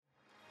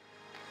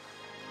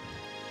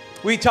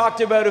We talked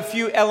about a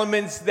few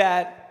elements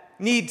that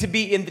need to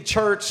be in the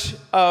church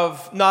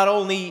of not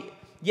only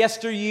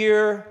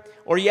yesteryear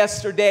or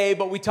yesterday,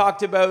 but we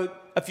talked about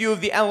a few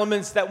of the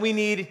elements that we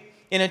need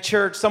in a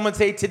church. Someone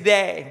say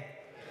today.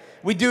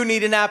 We do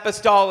need an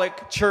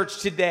apostolic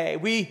church today.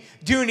 We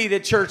do need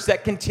a church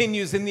that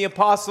continues in the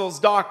apostles'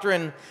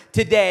 doctrine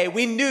today.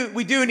 We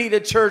do need a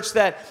church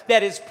that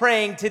is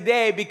praying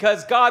today,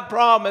 because God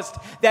promised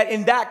that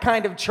in that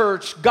kind of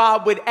church,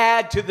 God would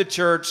add to the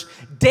church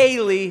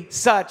daily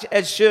such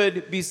as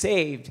should be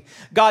saved.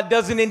 God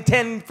doesn't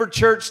intend for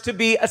church to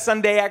be a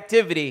Sunday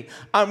activity.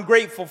 I'm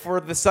grateful for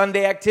the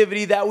Sunday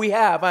activity that we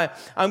have.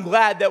 I'm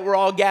glad that we're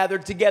all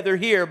gathered together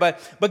here.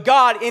 But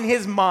God, in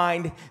his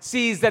mind,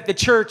 sees that the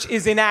church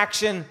is in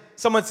action.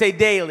 Someone say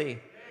daily.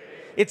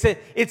 It's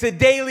a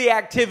daily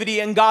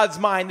activity in God's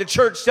mind. The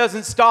church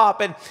doesn't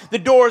stop and the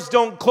doors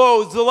don't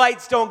close. The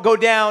lights don't go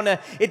down.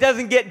 It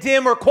doesn't get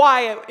dim or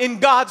quiet in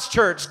God's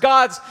church.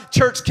 God's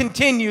church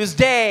continues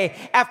day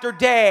after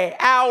day,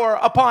 hour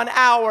upon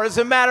hour. As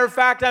a matter of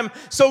fact, I'm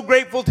so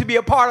grateful to be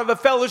a part of a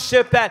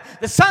fellowship that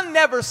the sun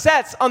never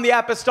sets on the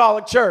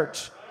apostolic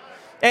church.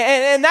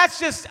 And that's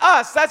just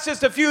us. That's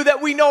just a few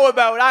that we know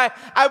about.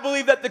 I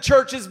believe that the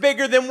church is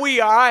bigger than we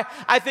are.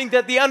 I think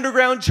that the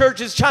underground church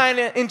in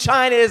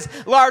China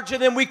is larger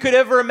than we could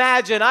ever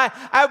imagine.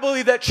 I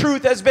believe that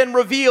truth has been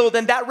revealed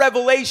and that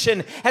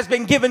revelation has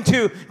been given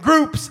to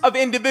groups of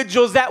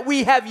individuals that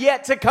we have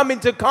yet to come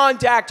into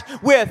contact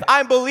with.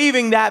 I'm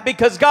believing that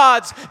because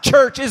God's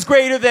church is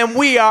greater than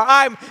we are.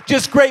 I'm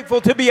just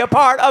grateful to be a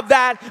part of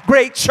that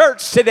great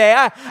church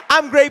today.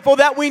 I'm grateful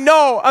that we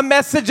know a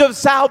message of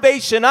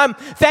salvation. I'm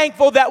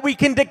thankful that we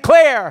can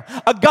declare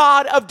a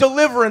God of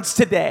deliverance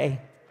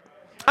today.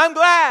 I'm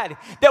glad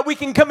that we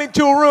can come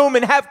into a room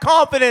and have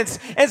confidence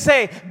and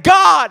say,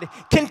 God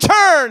can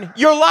turn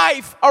your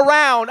life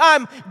around.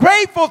 I'm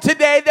grateful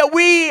today that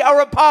we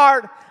are a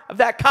part of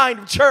that kind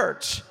of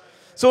church.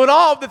 So in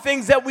all of the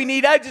things that we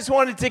need, I just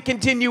wanted to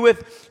continue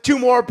with two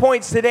more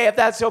points today, if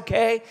that's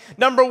okay.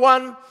 Number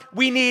one,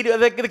 we need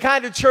the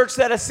kind of church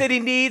that a city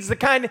needs. The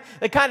kind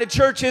of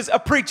church is a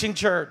preaching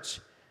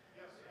church.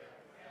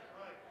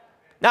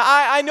 Now,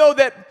 I know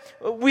that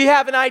we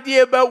have an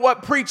idea about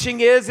what preaching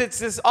is. It's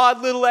this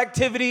odd little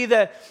activity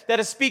that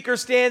a speaker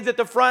stands at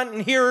the front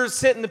and hearers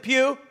sit in the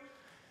pew.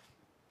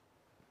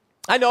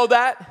 I know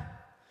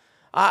that.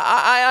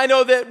 I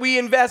know that we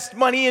invest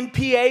money in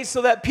PA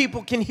so that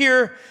people can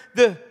hear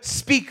the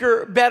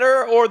speaker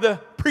better or the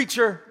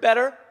preacher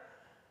better.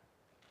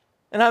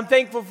 And I'm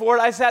thankful for it.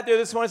 I sat there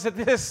this morning and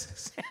said,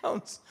 this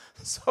sounds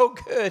so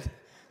good.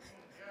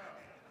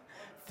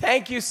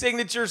 Thank you,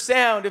 Signature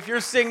Sound. If your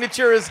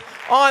signature is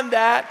on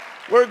that,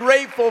 we're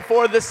grateful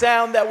for the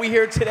sound that we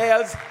hear today.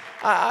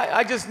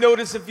 I just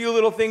noticed a few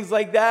little things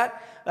like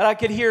that I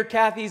could hear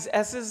Kathy's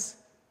S's.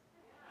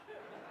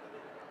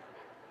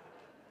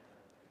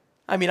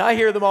 I mean, I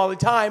hear them all the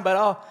time,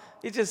 but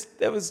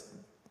that was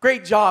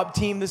great job,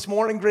 team, this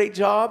morning. Great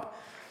job.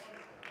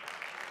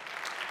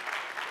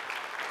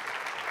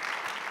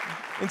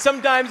 And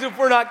sometimes if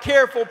we're not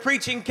careful,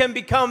 preaching can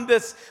become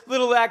this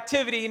little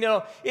activity. You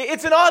know,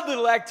 it's an odd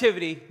little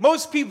activity.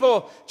 Most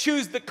people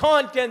choose the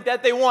content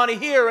that they want to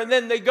hear, and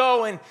then they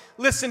go and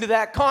listen to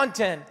that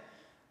content.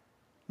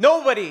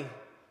 Nobody,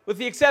 with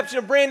the exception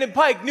of Brandon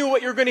Pike, knew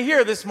what you were going to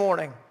hear this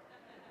morning.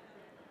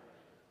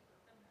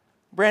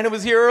 Brandon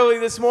was here early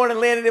this morning,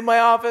 landed in my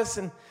office,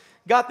 and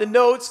got the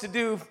notes to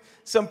do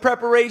some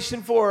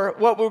preparation for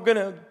what we're going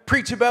to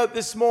preach about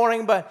this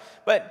morning.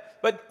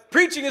 But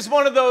preaching is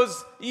one of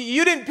those,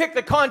 you didn't pick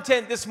the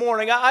content this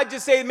morning. I'd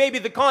just say maybe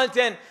the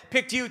content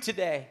picked you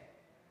today.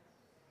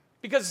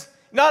 Because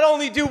not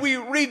only do we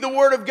read the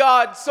Word of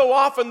God, so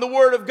often the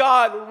Word of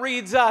God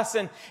reads us.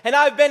 And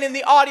I've been in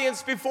the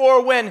audience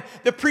before when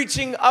the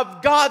preaching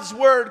of God's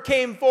Word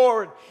came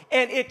forward,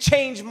 and it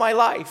changed my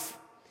life.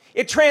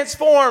 It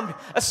transformed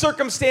a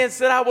circumstance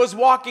that I was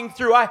walking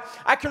through.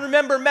 I can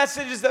remember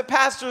messages that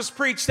pastors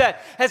preached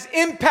that has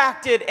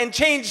impacted and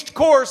changed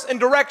course and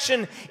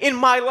direction in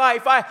my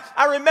life.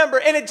 I remember,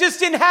 and it just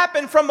didn't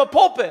happen from a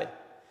pulpit,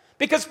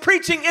 because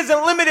preaching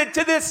isn't limited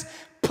to this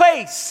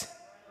place.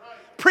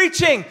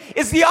 Preaching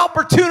is the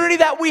opportunity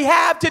that we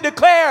have to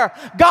declare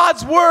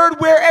God's word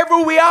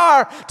wherever we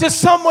are to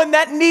someone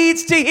that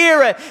needs to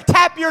hear it.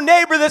 Tap your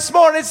neighbor this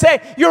morning and say,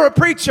 you're a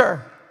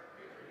preacher.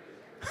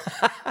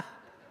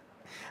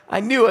 I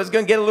knew I was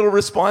going to get a little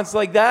response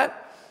like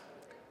that.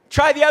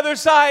 Try the other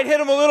side, hit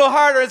them a little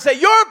harder and say,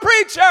 you're a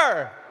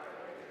preacher.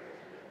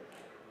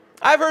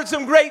 I've heard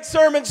some great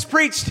sermons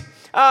preached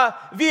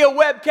via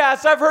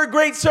webcast. I've heard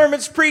great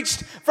sermons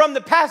preached from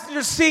the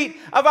passenger seat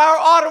of our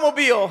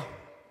automobile.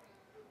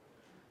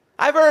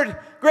 I've heard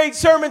great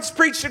sermons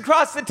preached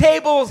across the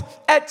tables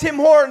at Tim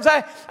Hortons.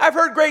 I've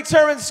heard great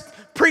sermons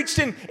preached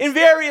in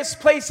various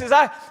places.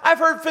 I've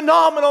heard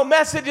phenomenal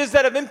messages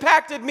that have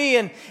impacted me,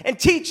 and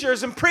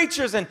teachers and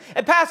preachers. And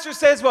pastor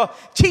says, well,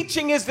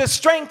 teaching is the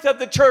strength of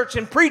the church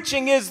and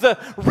preaching is the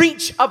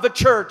reach of the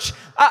church.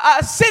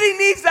 A city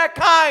needs that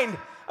kind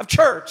of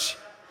church.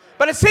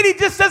 But a city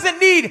just doesn't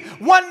need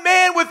one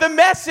man with a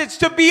message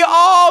to be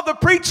all the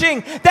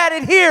preaching that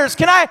it hears.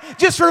 Can I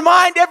just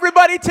remind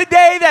everybody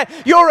today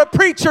that you're a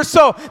preacher,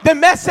 so the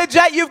message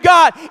that you've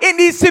got, it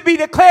needs to be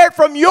declared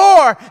from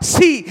your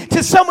seat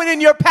to someone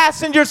in your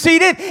passenger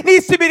seat. It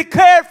needs to be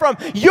declared from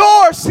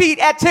your seat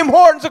at Tim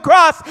Hortons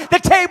across the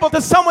table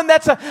to someone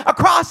that's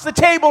across the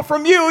table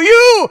from you.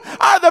 You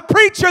are the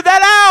preacher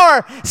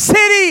that our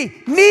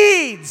city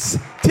needs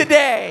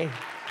today.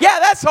 Yeah,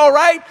 that's all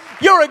right.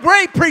 You're a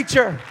great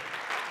preacher.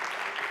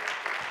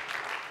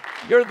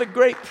 You're the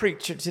great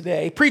preacher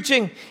today.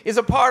 Preaching is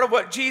a part of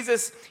what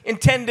Jesus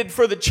intended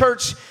for the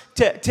church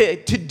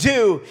to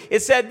do.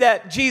 It said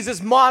that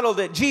Jesus modeled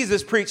it.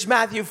 Jesus preached.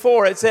 Matthew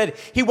 4, it said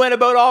he went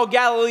about all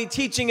Galilee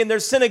teaching in their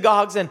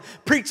synagogues and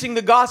preaching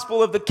the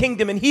gospel of the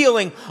kingdom and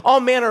healing all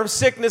manner of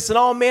sickness and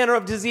all manner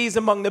of disease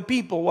among the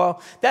people.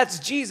 Well, that's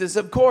Jesus,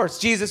 of course.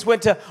 Jesus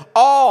went to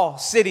all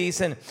cities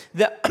and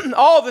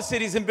all the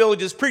cities and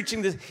villages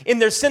preaching in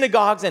their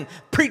synagogues and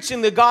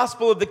preaching the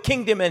gospel of the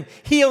kingdom and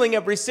healing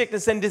every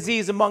sickness and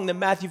disease among them.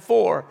 Matthew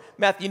 4,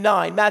 Matthew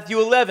 9, Matthew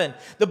 11.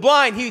 The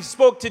blind, he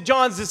spoke to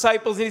John's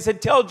disciples and he said,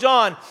 tell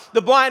John,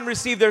 the blind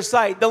receive their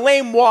sight, the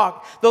lame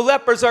walk, the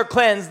lepers are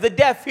cleansed, the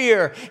deaf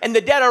hear, and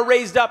the dead are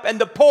raised up, and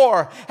the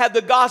poor have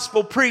the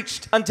gospel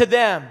preached unto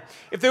them.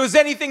 If there was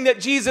anything that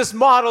Jesus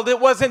modeled, it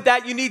wasn't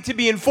that you need to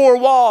be in four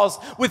walls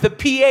with a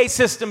PA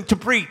system to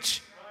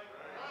preach.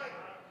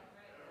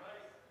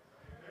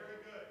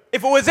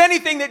 If it was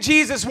anything that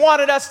Jesus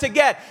wanted us to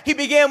get, he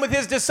began with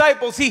his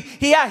disciples. He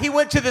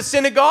went to the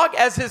synagogue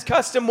as his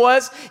custom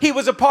was. He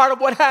was a part of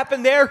what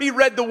happened there. He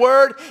read the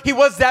word. He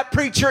was that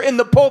preacher in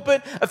the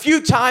pulpit a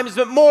few times,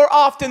 but more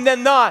often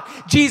than not,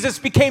 Jesus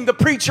became the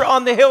preacher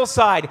on the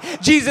hillside.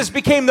 Jesus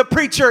became the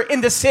preacher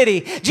in the city.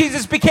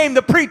 Jesus became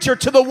the preacher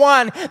to the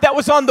one that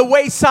was on the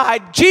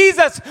wayside.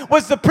 Jesus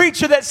was the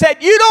preacher that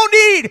said, you don't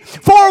need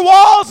four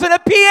walls and a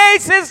PA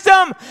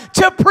system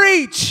to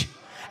preach.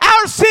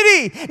 Our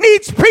city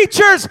needs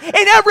preachers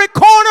in every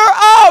corner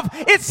of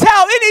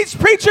itself. It needs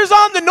preachers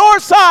on the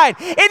north side.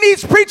 It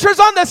needs preachers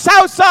on the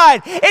south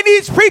side. It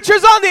needs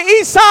preachers on the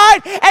east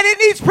side. And it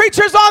needs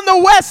preachers on the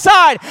west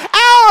side.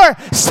 Our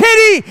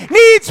city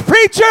needs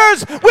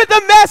preachers with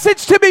a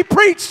message to be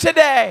preached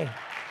today.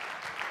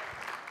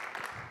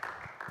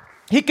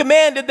 He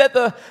commanded that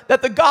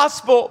the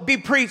gospel be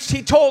preached.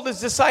 He told his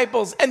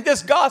disciples, and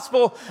this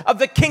gospel of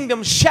the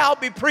kingdom shall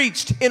be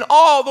preached in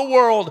all the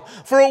world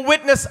for a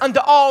witness unto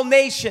all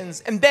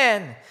nations, and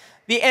then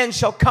the end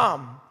shall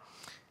come.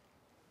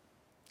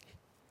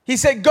 He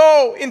said,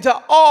 go into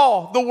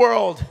all the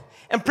world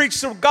and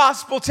preach the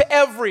gospel to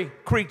every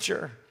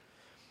creature.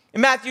 In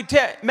Matthew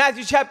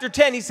chapter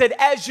 10, he said,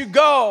 as you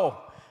go,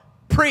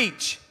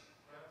 preach.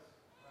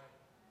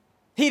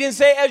 He didn't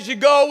say as you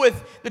go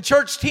with the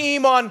church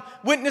team on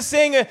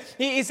witnessing.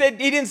 He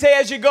didn't say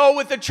as you go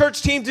with the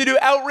church team to do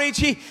outreach.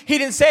 He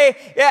didn't say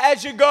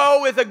as you go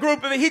with a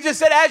group of it. He just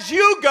said as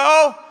you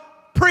go,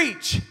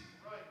 preach.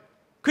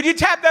 Could you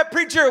tap that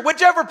preacher,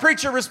 whichever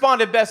preacher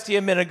responded best to you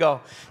a minute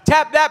ago?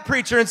 Tap that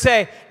preacher and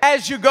say,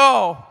 as you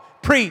go,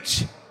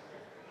 preach.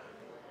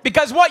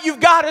 Because what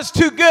you've got is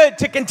too good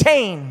to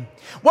contain.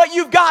 What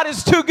you've got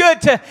is too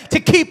good to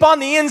keep on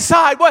the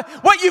inside.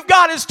 What you've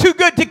got is too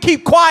good to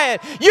keep quiet.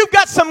 You've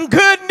got some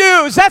good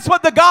news. That's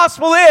what the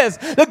gospel is.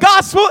 The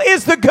gospel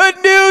is the good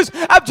news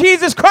of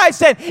Jesus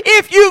Christ. And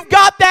if you've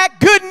got that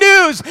good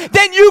news,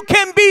 then you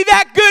can be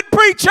that good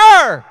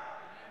preacher.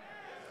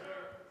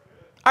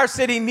 Our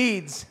city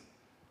needs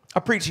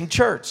a preaching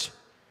church.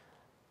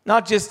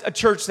 Not just a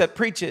church that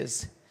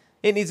preaches.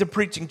 It needs a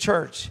preaching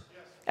church.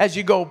 As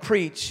you go,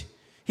 preach.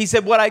 He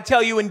said, what I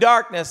tell you in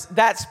darkness,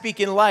 that speak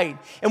in light.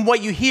 And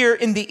what you hear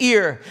in the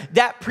ear,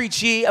 that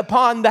preach ye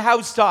upon the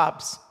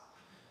housetops.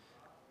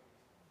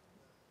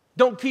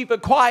 Don't keep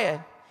it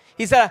quiet.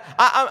 He said,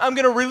 I'm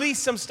going to release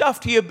some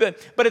stuff to you,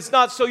 but it's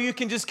not so you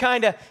can just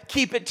kind of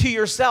keep it to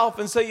yourself.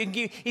 And so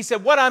he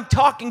said, what I'm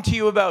talking to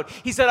you about,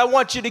 he said, I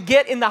want you to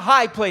get in the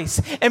high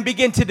place and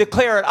begin to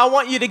declare it. I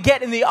want you to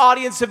get in the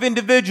audience of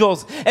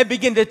individuals and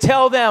begin to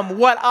tell them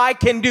what I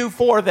can do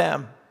for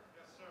them.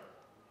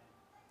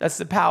 That's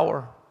the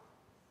power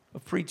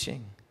of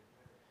preaching.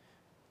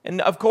 And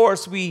of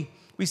course, we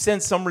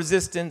sense some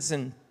resistance,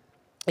 and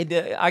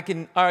I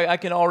can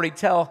already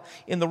tell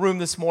in the room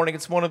this morning,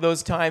 it's one of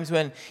those times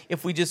when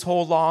if we just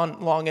hold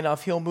on long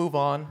enough, he'll move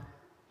on.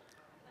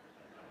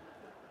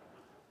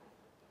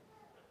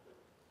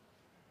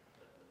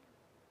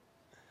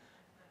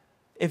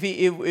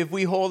 If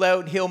we hold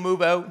out, he'll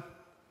move out.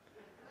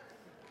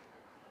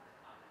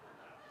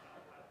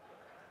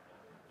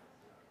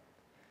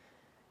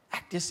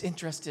 Act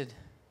disinterested.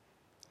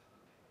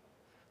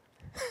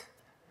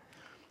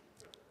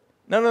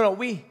 No.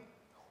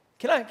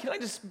 Can I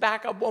just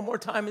back up one more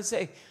time and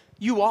say,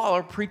 you all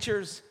are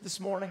preachers this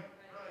morning,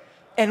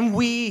 and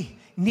we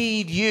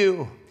need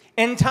you.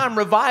 End time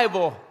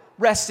revival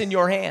rests in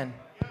your hand.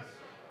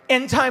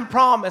 end time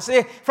promise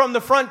from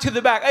the front to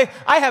the back.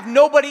 I have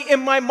nobody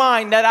in my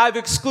mind that I've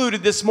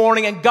excluded this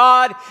morning, and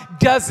God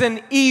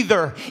doesn't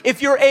either.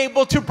 If you're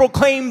able to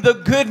proclaim the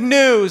good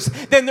news,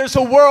 then there's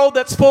a world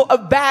that's full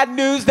of bad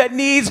news that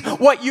needs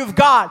what you've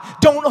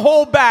got. Don't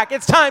hold back.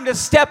 It's time to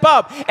step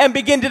up and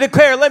begin to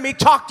declare. Let me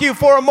talk to you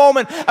for a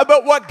moment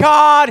about what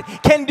God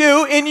can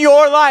do in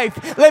your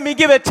life. Let me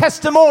give a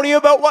testimony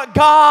about what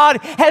God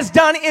has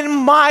done in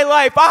my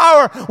life.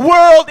 Our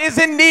world is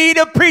in need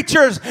of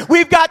preachers.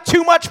 We've got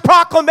too much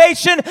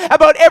proclamation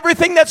about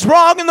everything that's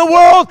wrong in the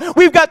world.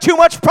 We've got too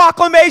much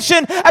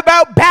proclamation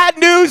about bad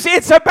news.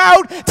 It's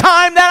about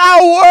time that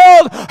our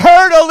world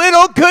heard a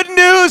little good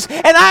news,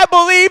 and I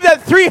believe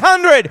that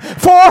 300,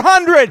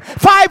 400,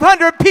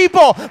 500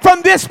 people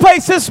from this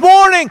place this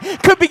morning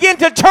could begin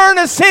to turn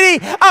a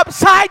city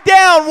upside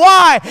down.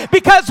 Why?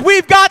 Because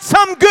we've got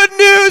some good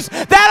news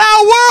that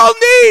our world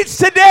needs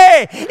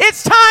today.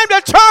 It's time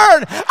to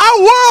turn our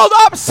world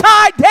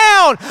upside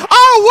down.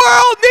 Our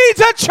world needs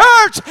a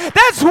church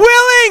that's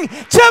willing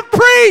to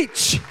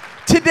preach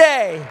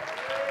today.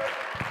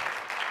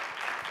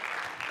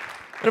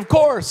 And of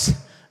course,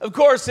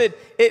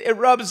 it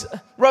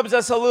rubs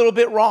us a little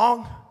bit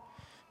wrong,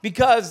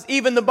 because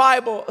even the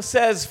Bible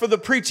says, for the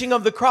preaching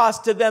of the cross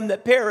to them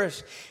that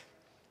perish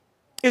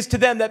is to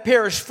them that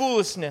perish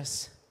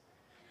foolishness.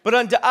 But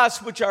unto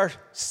us which are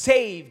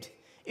saved,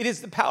 it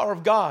is the power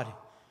of God.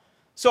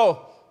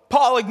 So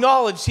Paul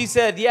acknowledged, he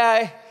said,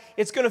 yeah,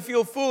 it's going to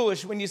feel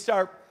foolish when you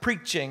start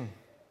preaching.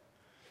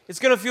 It's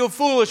going to feel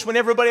foolish when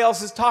everybody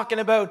else is talking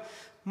about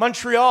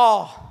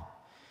Montreal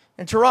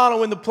and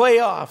Toronto in the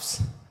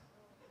playoffs.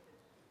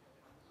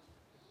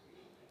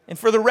 And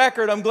for the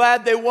record, I'm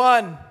glad they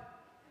won.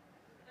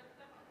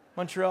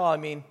 Montreal, I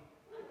mean.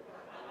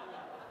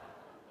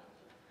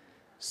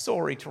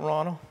 Sorry,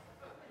 Toronto.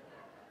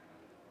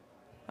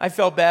 I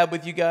felt bad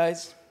with you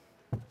guys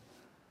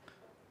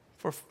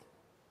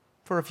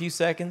for a few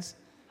seconds.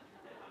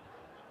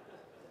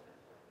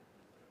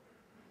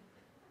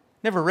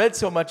 Never read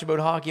so much about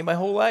hockey in my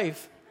whole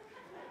life.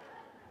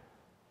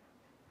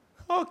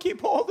 Oh,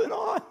 keep holding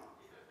on.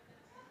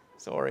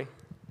 Sorry.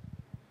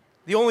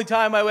 The only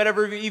time I would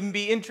ever even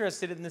be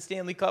interested in the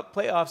Stanley Cup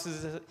playoffs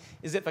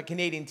is if a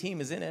Canadian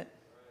team is in it.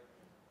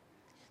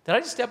 Did I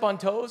just step on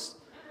toes?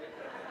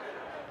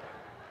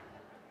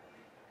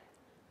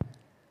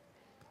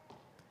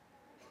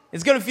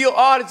 It's going to feel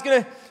odd. It's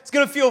going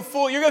to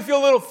feel you're going to feel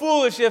a little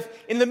foolish if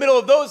in the middle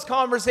of those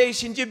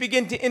conversations you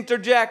begin to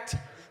interject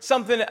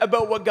something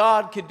about what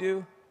God could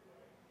do.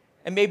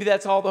 And maybe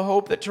that's all the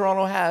hope that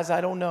Toronto has.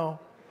 I don't know.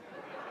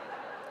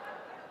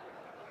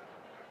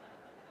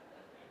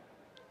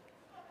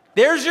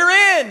 There's your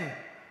in.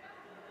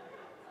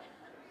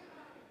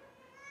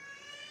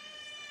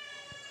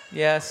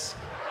 Yes.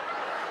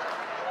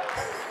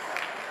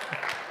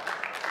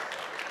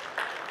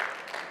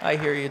 I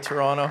hear you,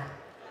 Toronto.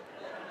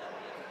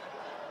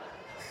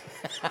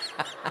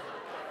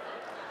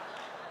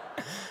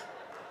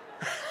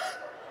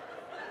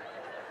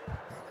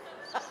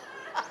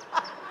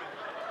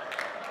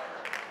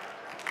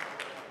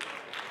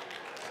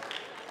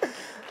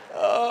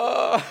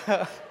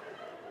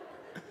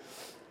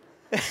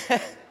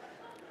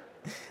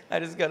 I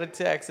just got a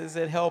text that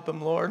said, help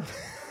him, Lord.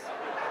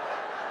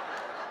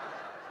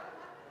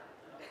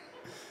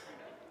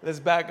 Let's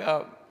back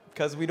up,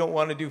 because we don't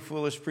want to do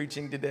foolish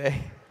preaching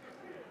today.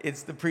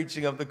 It's the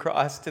preaching of the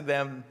cross to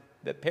them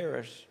that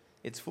perish.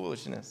 It's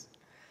foolishness.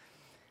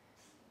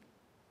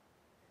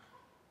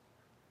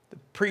 The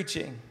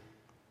preaching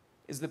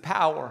is the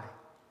power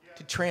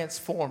to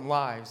transform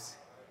lives.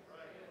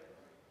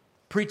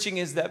 Preaching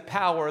is that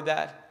power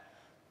that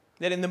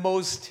in the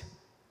most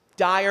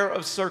dire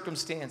of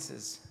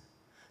circumstances,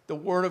 the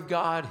Word of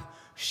God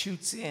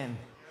shoots in,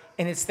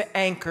 and it's the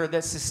anchor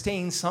that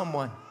sustains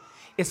someone.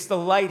 It's the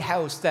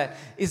lighthouse that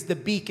is the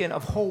beacon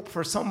of hope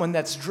for someone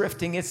that's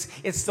drifting.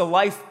 It's the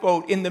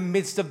lifeboat in the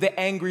midst of the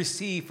angry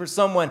sea for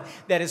someone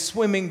that is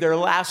swimming their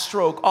last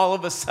stroke. All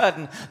of a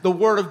sudden, the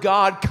Word of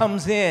God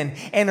comes in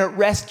and it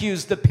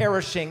rescues the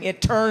perishing.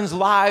 It turns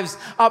lives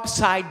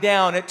upside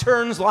down. It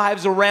turns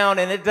lives around,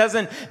 and it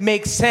doesn't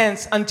make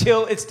sense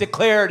until it's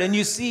declared and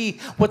you see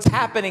what's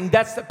happening.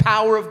 That's the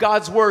power of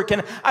God's work.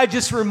 And I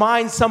just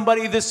remind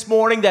somebody this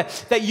morning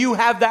that you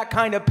have that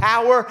kind of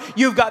power.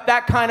 You've got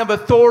that kind of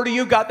authority.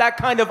 You've got that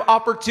kind of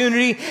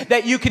opportunity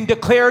that you can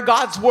declare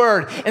God's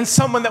word, and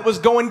someone that was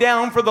going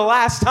down for the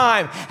last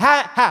time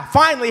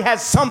finally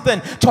has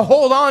something to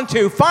hold on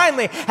to,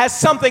 finally has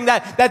something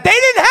that they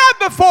didn't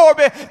have before,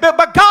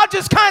 but God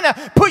just kind of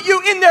put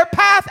you in their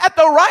path at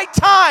the right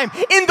time,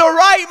 in the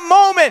right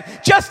moment,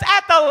 just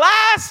at the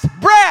last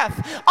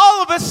breath.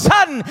 All of a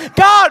sudden,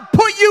 God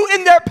put you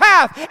in their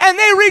path, and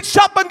they reached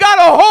up and got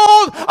a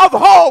hold of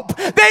hope.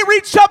 They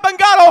reached up and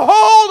got a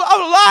hold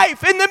of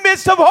life in the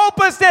midst of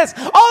hopelessness.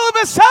 All of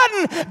a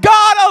sudden,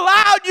 God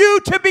allowed you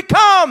to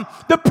become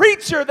the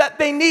preacher that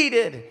they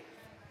needed.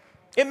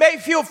 It may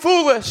feel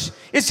foolish.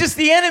 It's just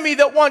the enemy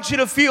that wants you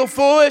to feel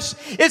foolish.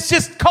 It's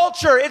just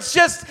culture. It's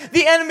just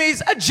the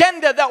enemy's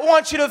agenda that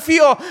wants you to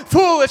feel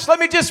foolish. Let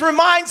me just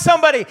remind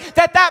somebody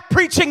that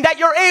preaching that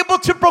you're able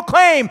to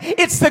proclaim,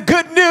 it's the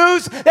good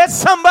news that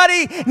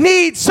somebody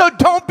needs. So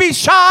don't be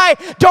shy.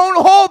 Don't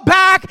hold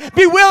back.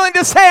 Be willing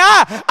to say,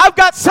 I've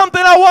got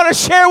something I want to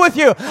share with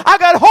you. I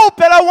got hope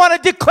that I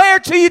want to declare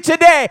to you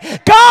today.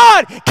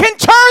 God can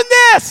turn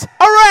this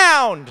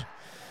around.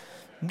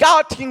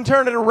 God can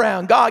turn it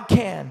around. God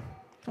can.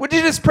 Would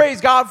you just praise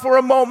God for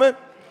a moment?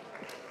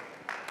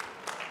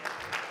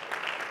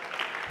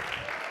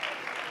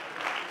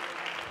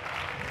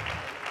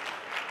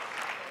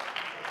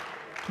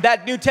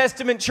 That New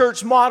Testament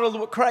church modeled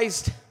what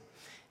Christ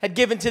had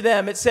given to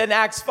them. It said in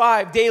Acts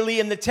 5, daily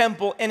in the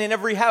temple and in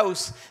every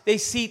house, they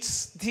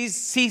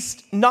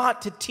ceased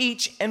not to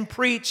teach and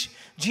preach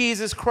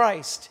Jesus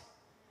Christ.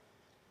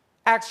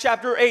 Acts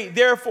chapter 8,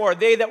 therefore,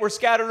 they that were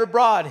scattered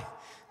abroad,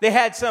 they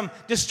had some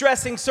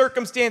distressing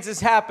circumstances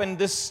happen.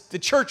 The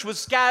church was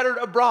scattered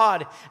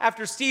abroad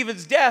after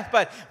Stephen's death.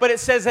 But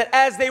it says that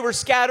as they were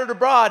scattered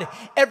abroad,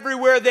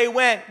 everywhere they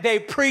went, they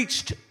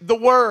preached the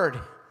word.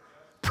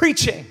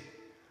 Preaching.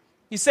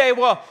 You say,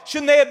 well,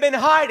 shouldn't they have been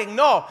hiding?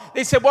 No.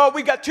 They said, well,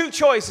 we got two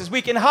choices.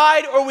 We can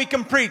hide or we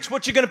can preach.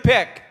 What you going to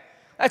pick?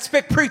 Let's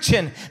pick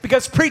preaching,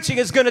 because preaching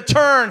is going to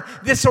turn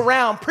this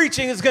around.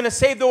 Preaching is going to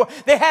save the world.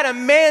 They had a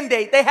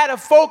mandate. They had a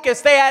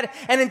focus. They had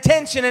an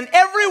intention. And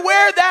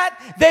everywhere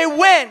that they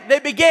went, they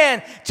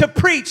began to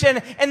preach.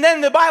 And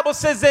then the Bible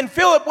says, then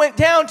Philip went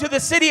down to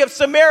the city of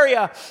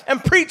Samaria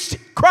and preached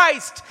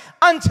Christ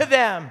unto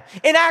them.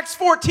 In Acts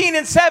 14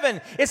 and 7,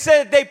 it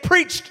said they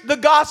preached the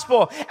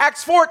gospel.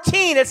 Acts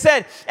 14, it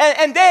said,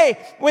 and they,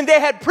 when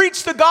they had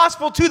preached the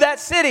gospel to that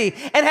city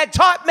and had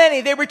taught many,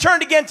 they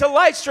returned again to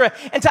Lystra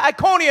and to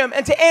Iconium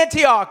and to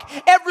Antioch.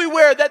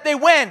 Everywhere that they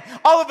went,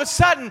 all of a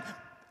sudden,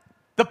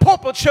 the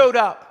pulpit showed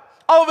up.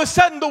 All of a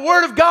sudden, the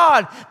word of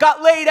God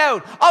got laid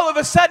out. All of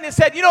a sudden, it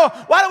said,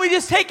 why don't we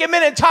just take a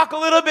minute and talk a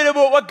little bit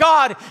about what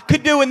God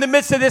could do in the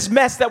midst of this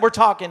mess that we're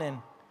talking in.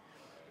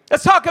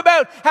 Let's talk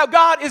about how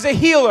God is a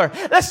healer.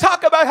 Let's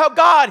talk about how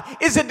God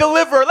is a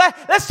deliverer.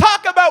 Let's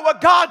talk about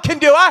what God can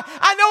do.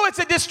 I know it's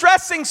a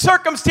distressing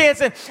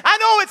circumstance, and I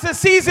know it's a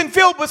season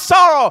filled with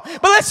sorrow,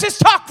 but let's just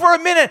talk for a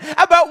minute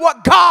about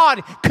what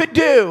God could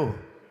do.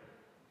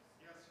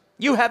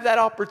 You have that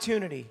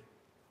opportunity.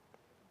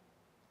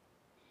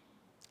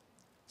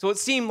 So it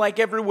seemed like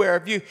everywhere,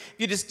 if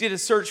you just did a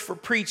search for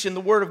preach in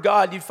the Word of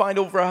God, you'd find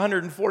over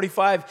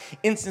 145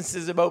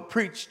 instances about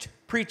preach,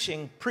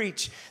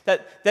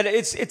 that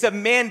it's a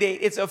mandate,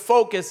 it's a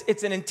focus,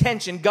 it's an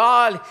intention.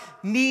 God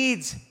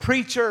needs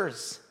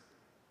preachers.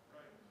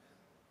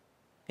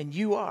 And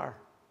you are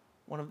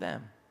one of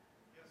them.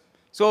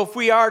 So if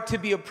we are to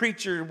be a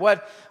preacher,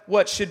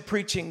 what should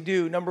preaching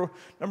do? Number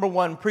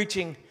one,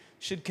 preaching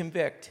should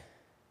convict.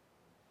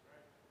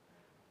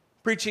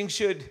 Preaching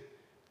should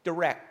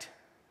direct.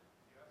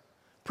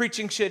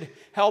 Preaching should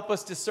help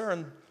us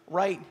discern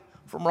right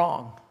from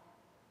wrong.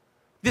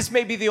 This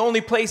may be the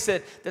only place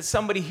that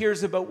somebody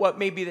hears about what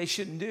maybe they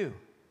shouldn't do.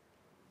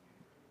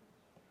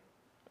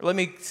 Or let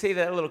me say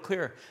that a little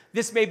clearer.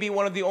 This may be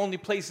one of the only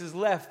places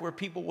left where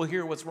people will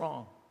hear what's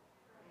wrong.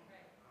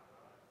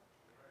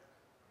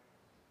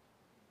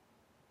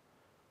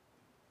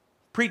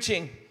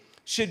 Preaching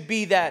should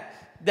be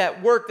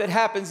that work that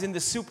happens in the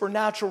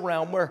supernatural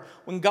realm, where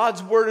when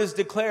God's word is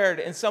declared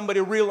and somebody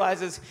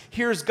realizes,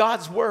 here's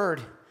God's word,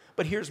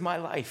 but here's my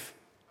life.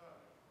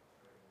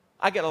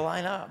 I got to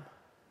line up.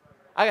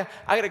 I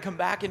got to come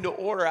back into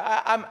order.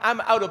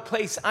 I'm out of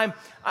place.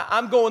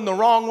 I'm going the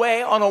wrong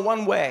way on a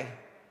one way.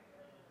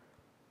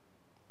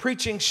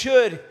 Preaching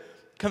should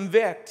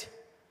convict.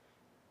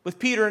 With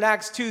Peter in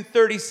Acts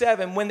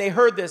 2:37, when they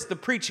heard this, the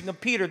preaching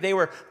of Peter, they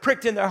were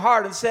pricked in their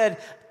heart and said,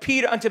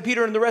 unto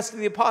Peter and the rest of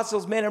the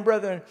apostles, men and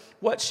brethren,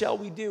 what shall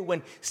we do?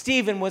 When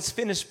Stephen was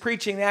finished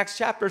preaching in Acts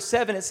chapter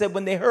 7, it said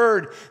when they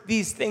heard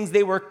these things,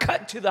 they were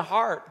cut to the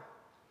heart.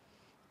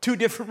 Two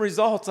different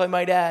results, I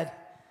might add.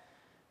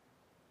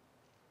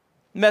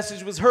 The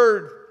message was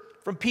heard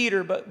from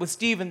Peter, but with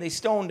Stephen, they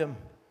stoned him.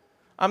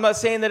 I'm not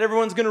saying that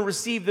everyone's going to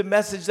receive the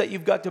message that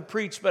you've got to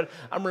preach, but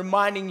I'm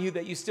reminding you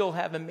that you still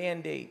have a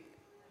mandate.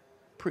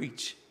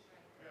 Preach.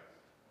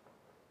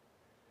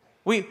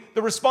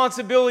 The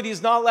responsibility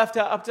is not left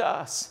up to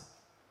us.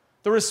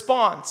 The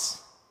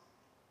response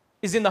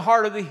is in the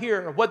heart of the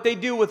hearer. What they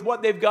do with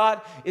what they've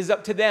got is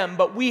up to them.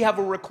 But we have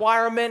a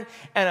requirement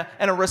and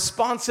a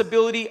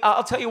responsibility.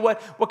 I'll tell you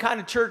what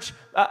kind of church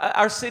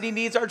our city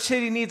needs. Our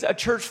city needs a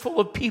church full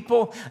of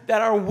people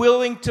that are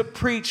willing to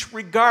preach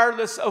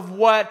regardless of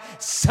what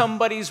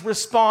somebody's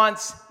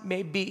response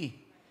may be.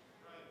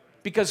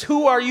 Because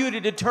who are you to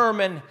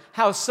determine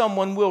how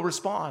someone will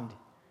respond?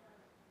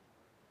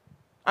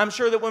 I'm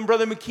sure that when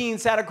Brother McKean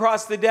sat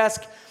across the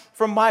desk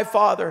from my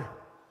father,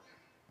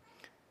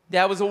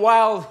 that was a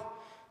wild,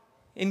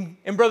 in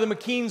Brother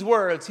McKean's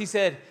words, he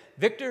said,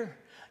 Victor,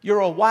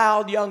 you're a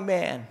wild young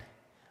man,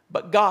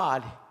 but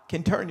God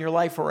can turn your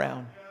life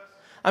around.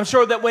 I'm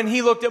sure that when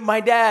he looked at my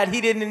dad, he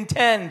didn't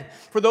intend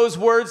for those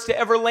words to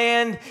ever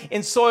land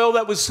in soil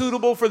that was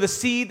suitable for the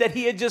seed that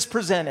he had just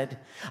presented.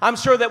 I'm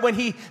sure that when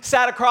he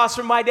sat across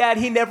from my dad,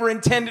 he never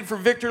intended for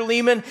Victor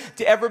Lehman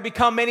to ever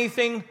become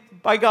anything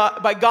by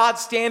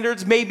God's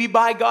standards, maybe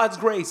by God's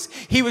grace.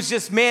 He was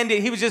just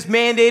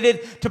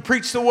mandated to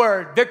preach the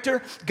word.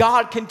 Victor,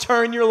 God can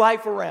turn your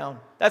life around.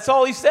 That's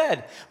all he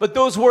said. But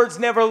those words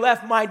never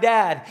left my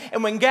dad.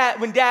 And when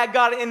dad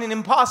got in an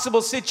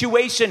impossible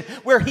situation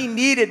where he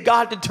needed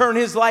God to turn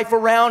his life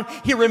around,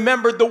 he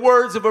remembered the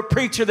words of a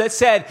preacher that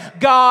said,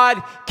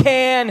 God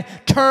can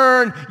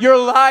turn your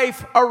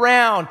life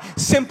around.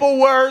 Simple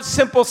words,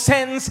 simple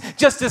sentence,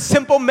 just a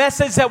simple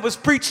message that was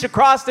preached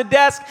across the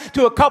desk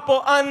to a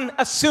couple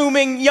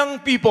unassuming young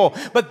people.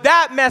 But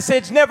that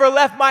message never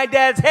left my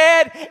dad's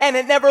head, and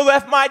it never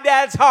left my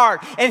dad's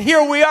heart. And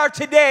here we are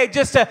today,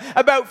 just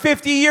about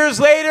 50 years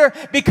later,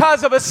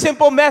 because of a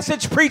simple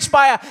message preached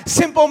by a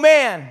simple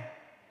man.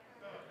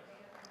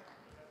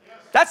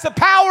 That's the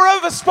power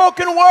of a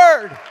spoken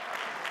word.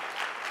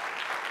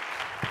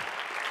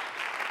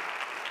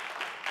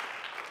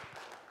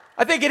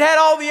 I think it had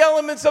all the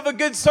elements of a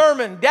good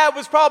sermon. Dad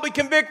was probably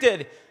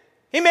convicted.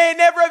 He may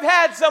never have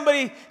had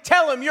somebody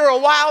tell him, you're a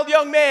wild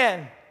young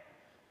man.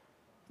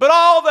 But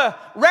all the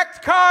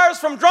wrecked cars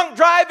from drunk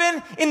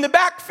driving in the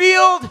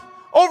backfield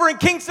over in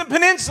Kingston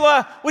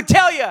Peninsula would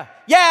tell you,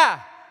 yeah,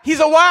 he's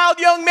a wild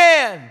young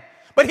man.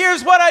 But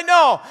here's what I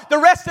know. The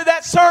rest of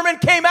that sermon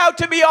came out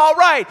to be all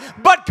right.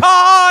 But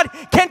God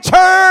can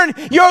turn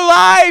your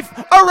life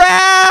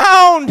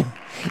around.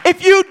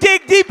 If you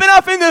dig deep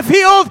enough in the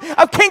field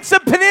of Kingston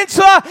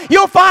Peninsula,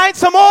 you'll find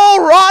some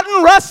old,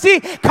 rotten, rusty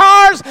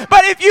cars.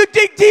 But if you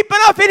dig deep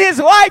enough in his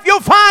life, you'll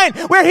find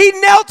where he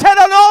knelt at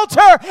an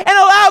altar and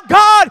allowed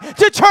God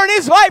to turn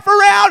his life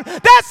around.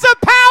 That's the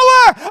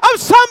power of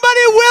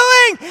somebody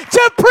willing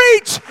to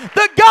preach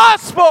the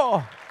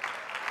gospel.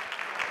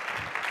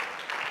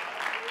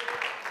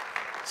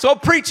 So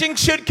preaching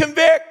should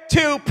convict.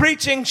 2,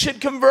 preaching should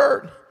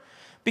convert.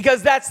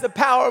 Because that's the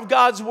power of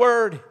God's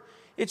word.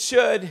 It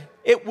should.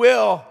 It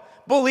will.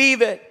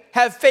 Believe it.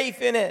 Have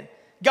faith in it.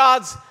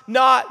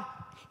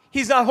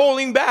 He's not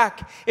holding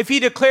back. If he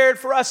declared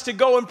for us to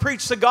go and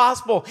preach the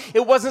gospel,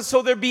 it wasn't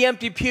so there'd be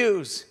empty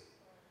pews.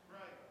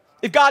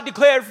 If God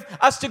declared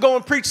us to go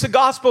and preach the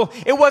gospel,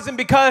 it wasn't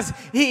because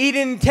he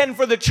didn't intend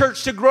for the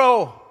church to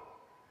grow.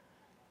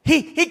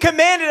 He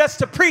commanded us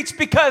to preach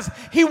because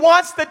he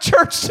wants the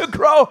church to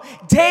grow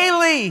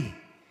daily.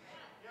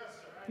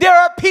 There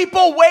are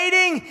people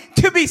waiting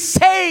to be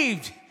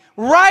saved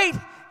right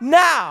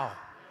now.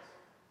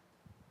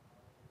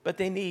 But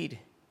they need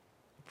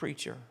a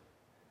preacher.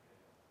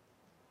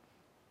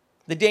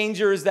 The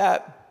danger is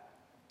that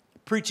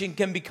preaching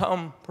can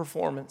become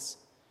performance.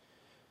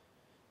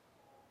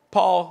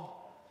 Paul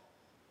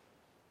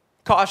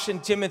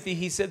cautioned Timothy.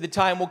 He said, the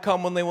time will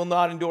come when they will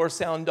not endure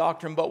sound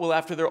doctrine, but will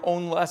after their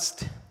own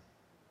lust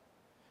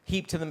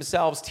heap to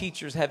themselves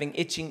teachers having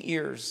itching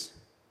ears.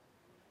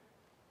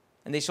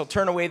 And they shall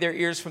turn away their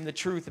ears from the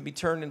truth and be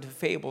turned into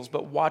fables.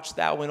 But watch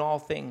thou in all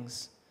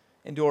things,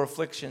 endure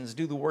afflictions,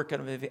 do the work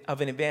of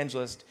an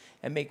evangelist,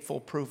 and make full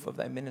proof of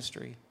thy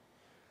ministry.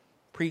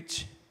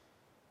 Preach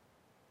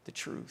the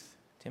truth,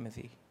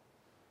 Timothy.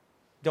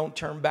 Don't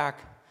turn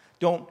back.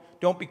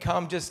 Don't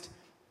become just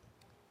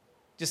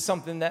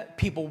something that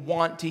people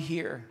want to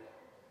hear,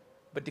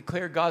 but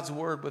declare God's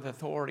word with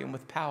authority and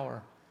with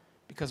power,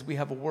 because we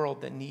have a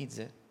world that needs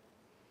it.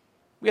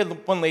 We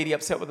had one lady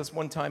upset with us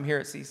one time here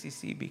at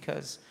CCC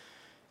because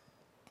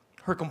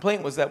her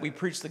complaint was that we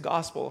preached the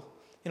gospel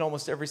in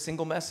almost every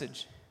single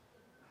message.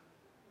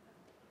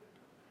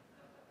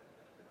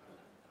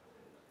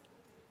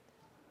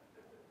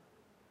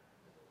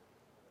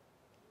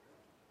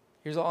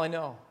 Here's all I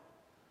know.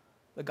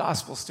 The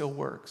gospel still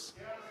works.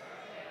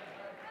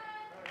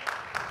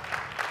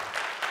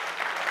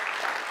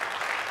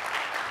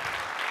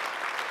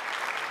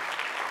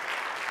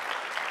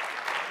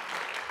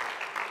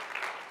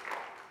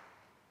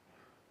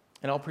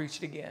 And I'll preach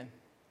it again.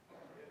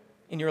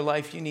 In your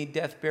life, you need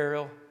death,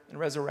 burial, and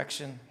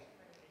resurrection.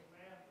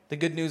 The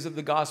good news of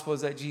the gospel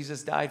is that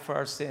Jesus died for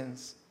our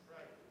sins.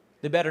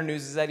 The better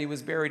news is that he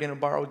was buried in a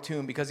borrowed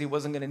tomb because he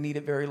wasn't going to need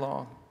it very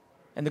long.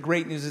 And the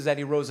great news is that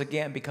he rose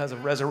again because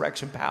of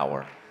resurrection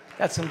power.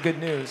 That's some good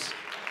news.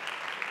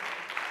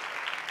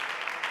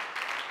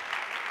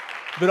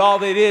 But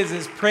all it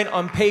is print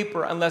on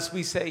paper unless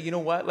we say, you know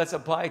what, let's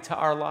apply it to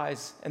our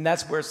lives. And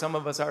that's where some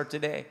of us are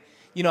today.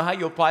 You know how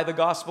you apply the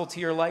gospel to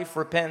your life?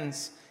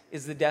 Repentance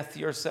is the death to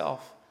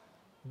yourself.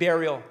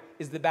 Burial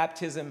is the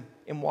baptism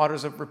in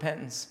waters of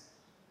repentance,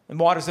 in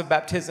waters of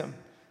baptism.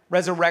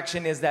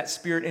 Resurrection is that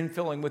spirit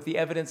infilling with the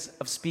evidence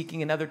of speaking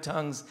in other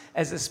tongues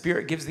as the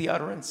Spirit gives the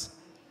utterance.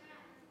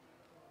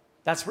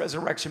 That's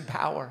resurrection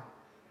power.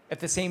 If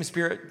the same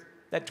Spirit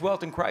that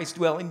dwelt in Christ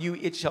dwell in you,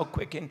 it shall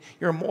quicken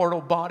your mortal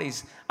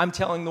bodies. I'm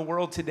telling the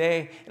world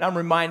today, and I'm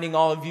reminding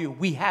all of you,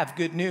 we have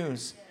good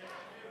news.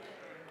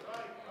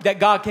 That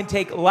God can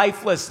take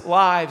lifeless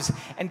lives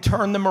and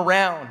turn them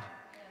around.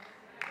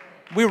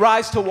 We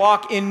rise to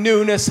walk in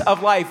newness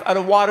of life out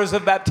of waters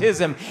of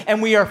baptism.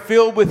 And we are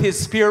filled with His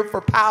Spirit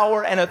for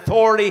power and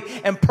authority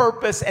and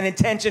purpose and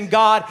intention.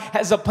 God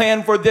has a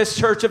plan for this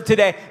church of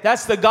today.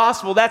 That's the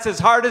gospel. That's as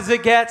hard as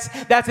it gets.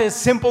 That's as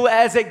simple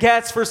as it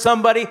gets for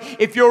somebody.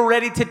 If you're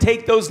ready to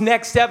take those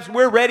next steps,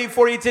 we're ready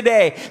for you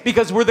today,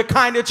 because we're the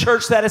kind of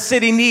church that a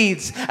city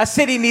needs. A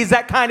city needs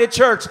that kind of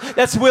church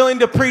that's willing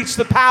to preach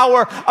the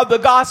power of the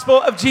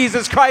gospel of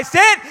Jesus Christ.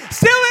 It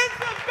still is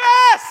the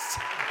best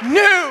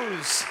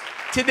news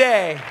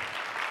today.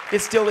 It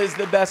still is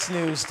the best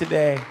news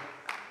today.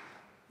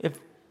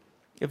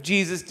 If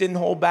Jesus didn't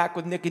hold back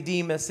with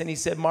Nicodemus and He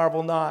said,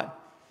 "Marvel not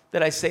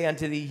that I say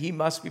unto thee, he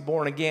must be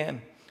born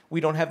again," we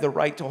don't have the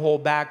right to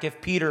hold back.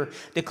 If Peter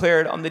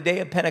declared on the day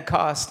of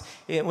Pentecost,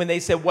 when they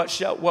said,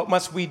 what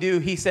must we do?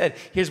 He said,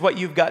 here's what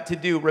you've got to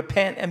do.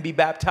 Repent and be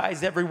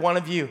baptized, every one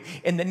of you,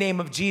 in the name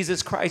of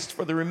Jesus Christ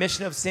for the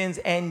remission of sins,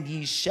 and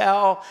ye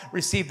shall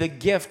receive the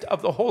gift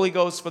of the Holy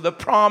Ghost. For the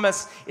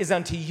promise is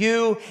unto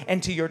you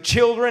and to your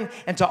children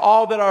and to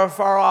all that are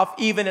far off,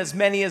 even as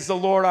many as the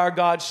Lord our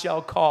God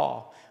shall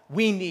call.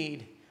 We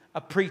need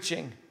a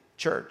preaching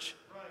church.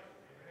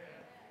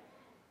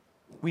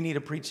 We need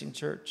a preaching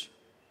church.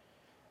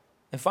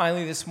 And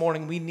finally, this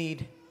morning, we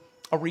need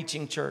a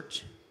reaching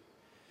church.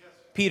 Yes.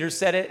 Peter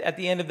said it at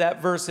the end of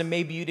that verse, and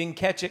maybe you didn't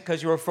catch it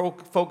because you were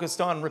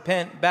focused on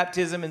repent,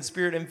 baptism, and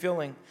Spirit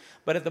infilling.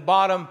 But at the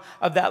bottom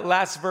of that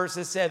last verse,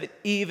 it said,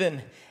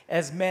 even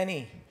as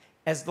many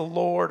as the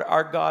Lord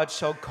our God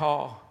shall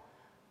call.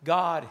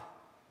 God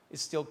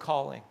is still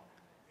calling.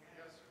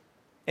 Yes.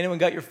 Anyone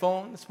got your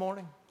phone this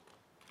morning?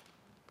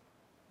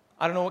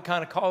 I don't know what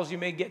kind of calls you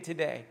may get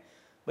today,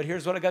 but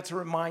here's what I got to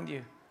remind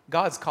you.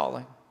 God's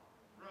calling.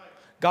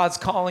 God's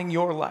calling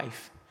your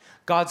life.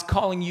 God's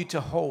calling you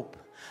to hope.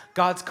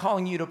 God's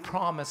calling you to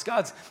promise.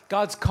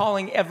 God's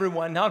calling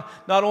everyone, not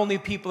only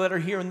people that are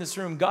here in this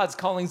room. God's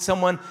calling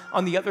someone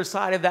on the other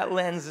side of that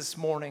lens this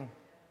morning.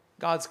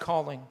 God's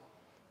calling.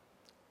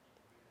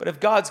 But if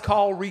God's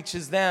call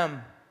reaches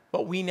them,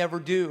 but we never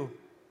do,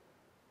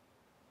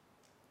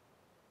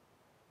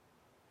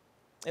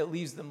 it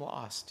leaves them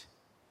lost.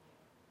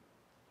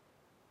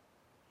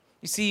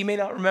 You see, you may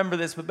not remember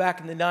this, but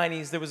back in the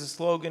 90s, there was a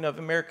slogan of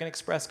American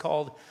Express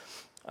called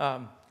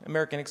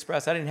American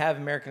Express. I didn't have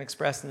American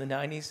Express in the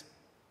 90s.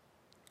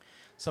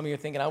 Some of you are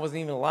thinking, I wasn't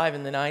even alive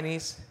in the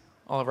 90s,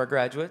 all of our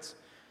graduates.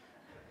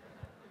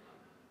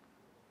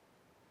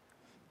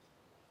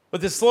 But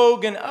the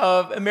slogan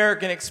of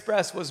American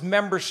Express was,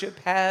 membership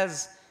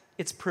has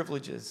its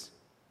privileges.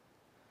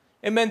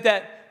 It meant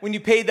that when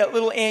you paid that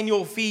little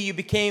annual fee, you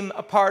became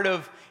a part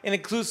of an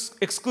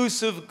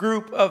exclusive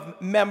group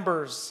of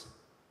members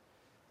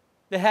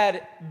that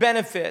had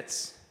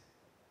benefits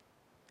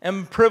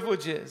and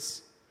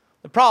privileges.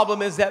 The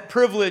problem is that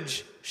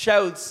privilege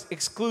shouts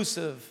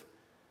exclusive.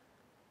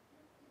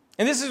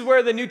 And this is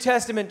where the New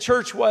Testament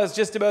church was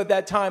just about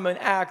that time in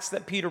Acts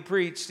that Peter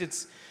preached.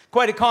 It's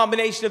quite a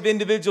combination of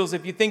individuals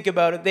if you think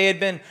about it. They had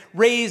been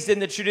raised in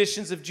the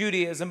traditions of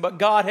Judaism, but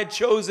God had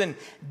chosen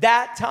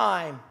that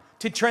time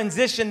to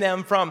transition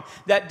them from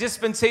that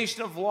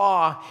dispensation of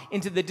law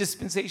into the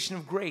dispensation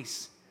of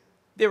grace.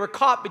 They were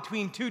caught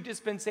between two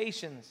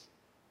dispensations.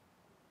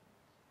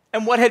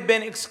 And what had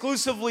been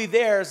exclusively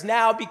theirs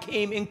now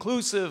became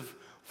inclusive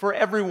for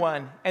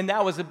everyone. And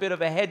that was a bit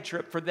of a head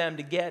trip for them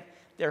to get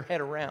their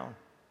head around.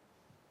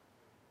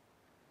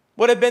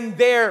 What had been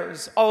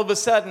theirs all of a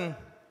sudden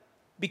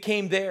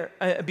became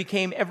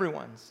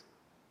everyone's.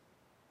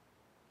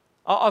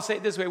 I'll say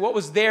it this way. What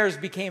was theirs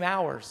became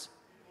ours.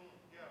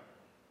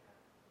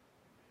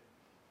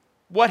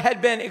 What had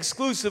been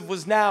exclusive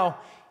was now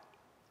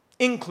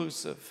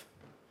inclusive.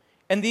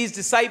 And these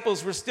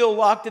disciples were still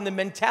locked in the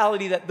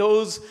mentality that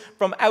those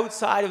from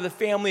outside of the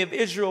family of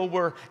Israel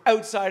were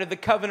outside of the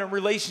covenant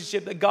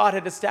relationship that God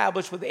had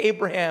established with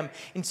Abraham.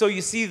 And so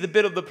you see the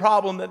bit of the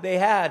problem that they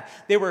had.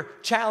 They were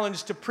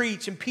challenged to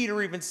preach, and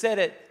Peter even said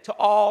it, to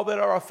all that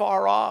are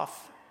afar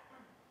off.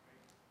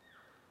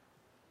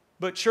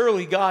 But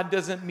surely God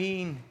doesn't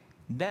mean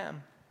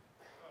them.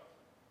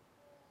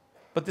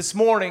 But this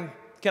morning,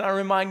 can I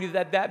remind you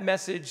that that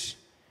message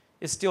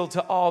is still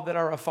to all that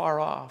are afar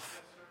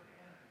off.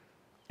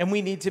 And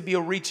we need to be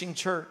a reaching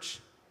church.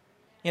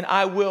 And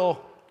I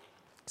will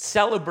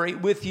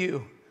celebrate with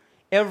you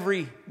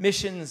every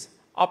missions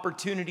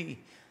opportunity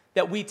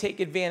that we take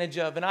advantage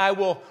of. And I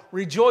will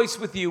rejoice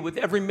with you with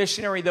every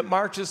missionary that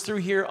marches through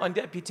here on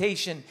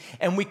deputation.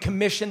 And we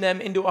commission them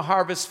into a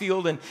harvest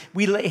field. And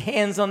we lay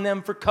hands on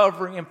them for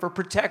covering and for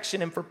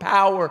protection and for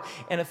power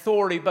and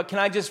authority. But can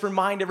I just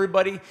remind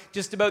everybody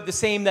just about the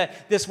same,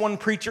 that this one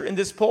preacher in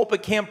this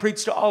pulpit can't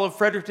preach to all of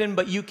Fredericton,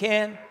 but you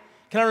can?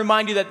 Can I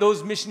remind you that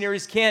those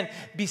missionaries can't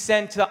be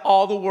sent to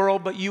all the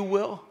world, but you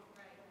will?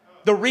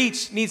 The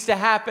reach needs to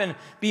happen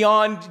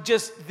beyond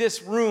just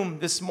this room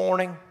this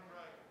morning.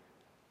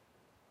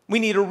 We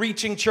need a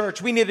reaching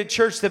church. We need a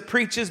church that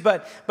preaches,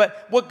 but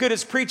what good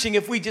is preaching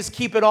if we just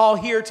keep it all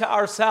here to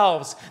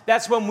ourselves?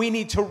 That's when we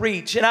need to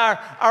reach. And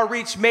our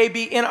reach may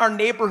be in our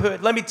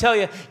neighborhood. Let me tell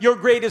you, your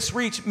greatest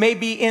reach may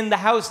be in the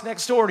house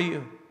next door to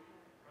you.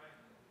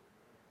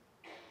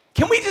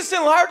 Can we just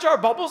enlarge our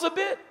bubbles a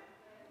bit?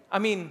 I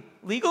mean,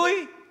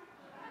 legally?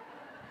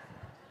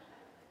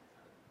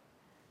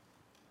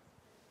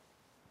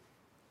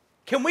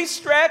 Can we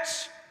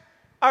stretch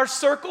our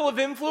circle of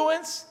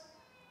influence?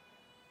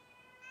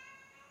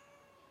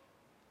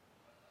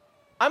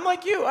 I'm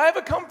like you. I have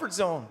a comfort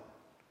zone.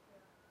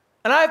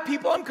 And I have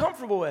people I'm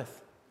comfortable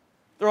with.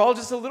 They're all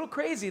just a little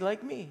crazy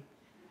like me.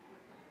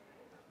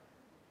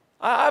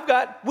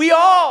 We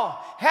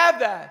all have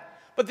that.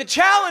 But the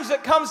challenge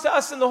that comes to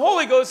us in the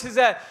Holy Ghost is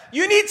that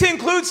you need to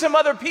include some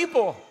other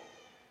people.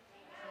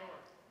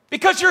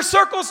 Because your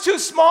circle's too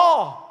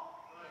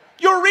small.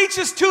 Your reach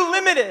is too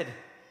limited.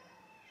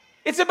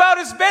 It's about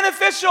as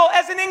beneficial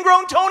as an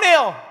ingrown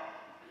toenail.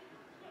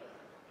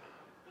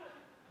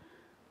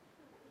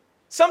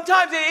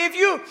 Sometimes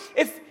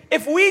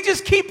if we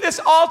just keep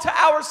this all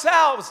to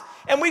ourselves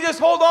and we just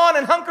hold on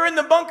and hunker in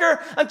the bunker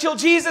until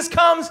Jesus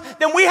comes,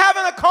 then we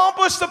haven't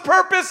accomplished the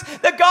purpose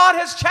that God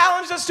has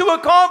challenged us to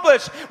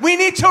accomplish. We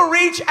need to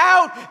reach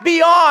out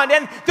beyond.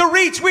 And the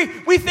reach, we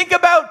think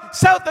about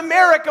South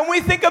America, and we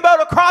think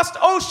about across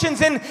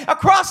oceans and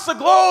across the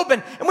globe,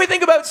 and we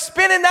think about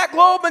spinning that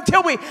globe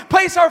until we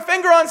place our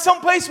finger on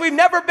some place we've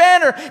never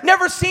been or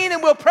never seen,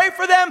 and we'll pray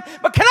for them.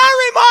 But can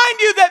I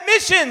remind you that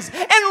missions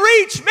and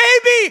reach may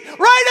be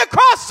right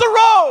across the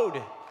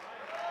road?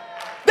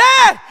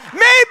 That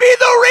may be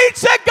the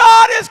reach that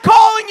God is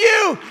calling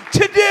you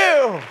to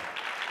do.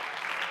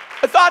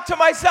 I thought to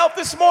myself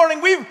this morning,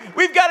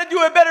 we've got to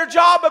do a better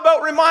job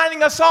about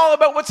reminding us all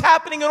about what's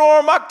happening in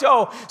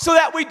Oromocto so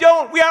that we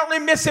aren't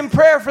remiss in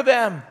prayer for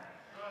them.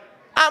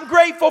 I'm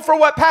grateful for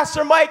what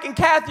Pastor Mike and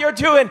Kathy are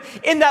doing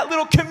in that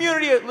little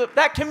community,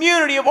 that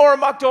community of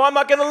Oromocto. I'm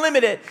not going to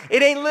limit it.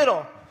 It ain't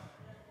little.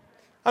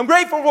 I'm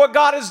grateful for what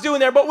God is doing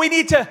there, but we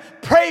need to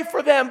pray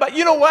for them. But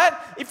you know what?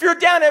 If you're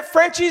down at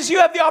Frenchie's, you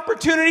have the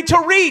opportunity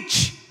to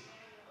reach.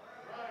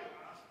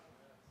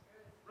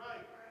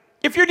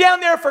 If you're down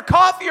there for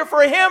coffee or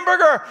for a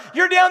hamburger,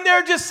 you're down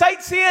there just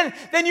sightseeing,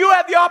 then you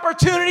have the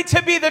opportunity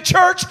to be the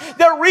church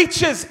that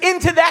reaches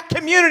into that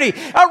community.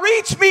 A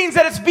reach means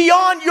that it's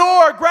beyond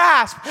your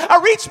grasp.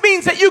 A reach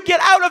means that you get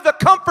out of the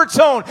comfort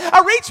zone.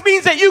 A reach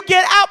means that you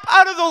get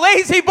out of the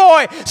lazy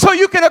boy so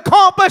you can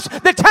accomplish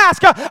the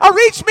task. A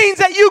reach means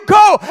that you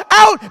go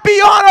out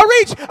beyond a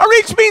reach. A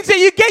reach means that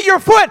you get your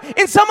foot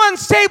in some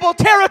unstable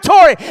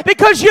territory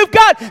because you've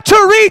got to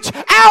reach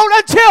out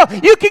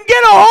until you can get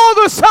a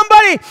hold of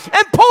somebody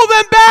and pull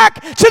them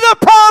back to the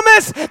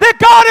promise that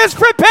God has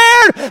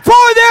prepared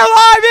for their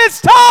life.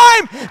 It's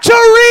time to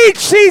reach,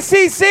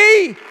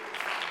 CCC.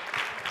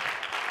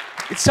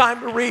 It's time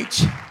to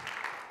reach.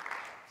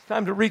 It's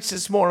time to reach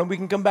this morning. We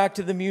can come back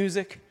to the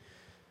music.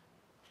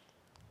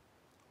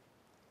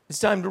 It's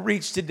time to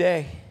reach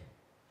today.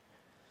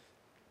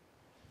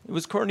 It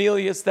was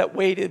Cornelius that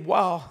waited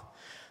while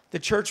the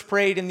church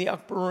prayed in the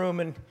upper room,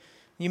 and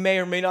you may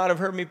or may not have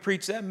heard me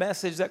preach that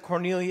message that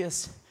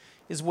Cornelius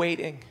is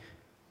waiting.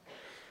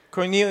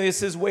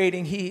 Cornelius is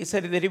waiting. He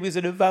said that he was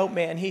a devout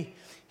man. He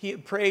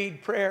had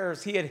prayed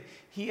prayers. He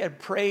had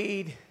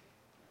prayed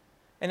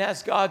and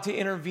asked God to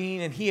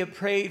intervene, and he had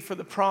prayed for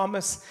the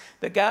promise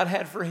that God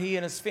had for he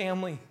and his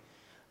family.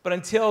 But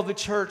until the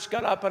church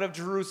got up out of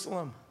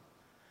Jerusalem,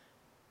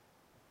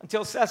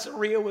 until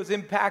Caesarea was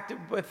impacted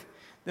with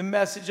the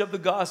message of the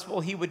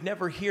gospel, he would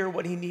never hear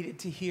what he needed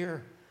to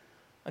hear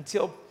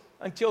until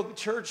the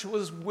church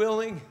was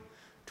willing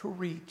to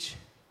reach.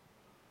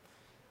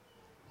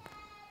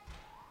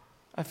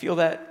 I feel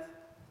that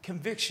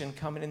conviction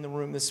coming in the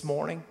room this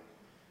morning.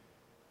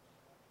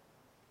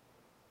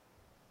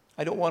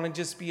 I don't want to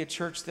just be a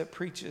church that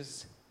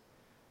preaches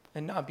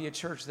and not be a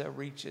church that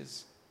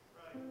reaches.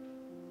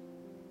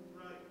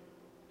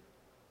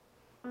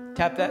 Right.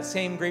 Tap that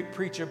same great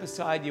preacher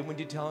beside you when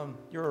you tell him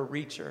you're a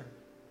reacher.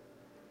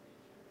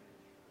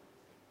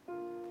 It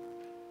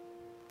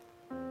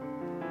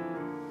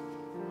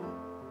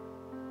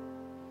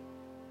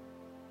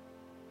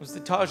was the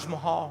Taj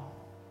Mahal.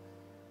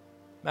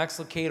 Max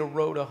Lucado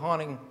wrote a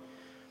haunting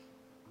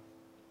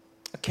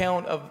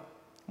account of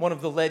one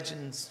of the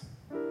legends.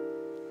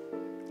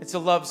 It's a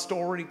love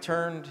story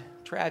turned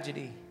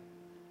tragedy.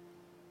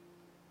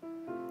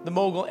 The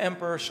Mughal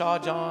Emperor Shah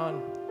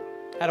Jahan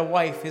had a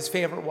wife, his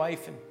favorite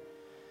wife, and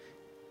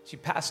she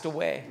passed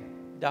away,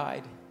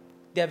 died,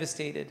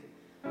 devastated.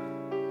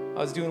 I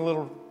was doing a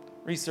little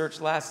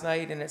research last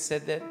night, and it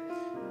said that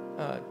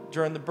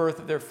during the birth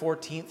of their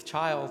 14th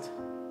child,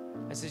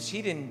 I said,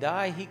 she didn't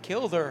die, he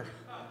killed her.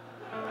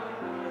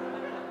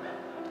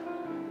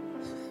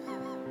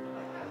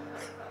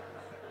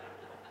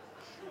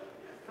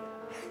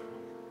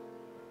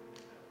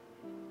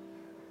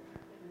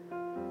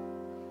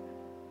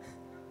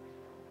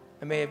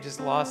 I may have just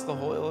lost the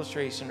whole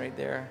illustration right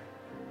there.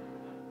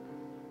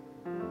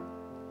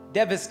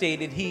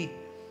 Devastated, he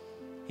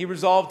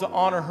resolved to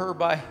honor her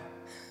by,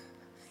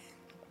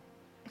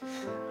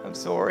 I'm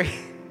sorry.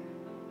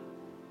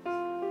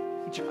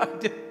 He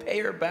tried to pay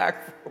her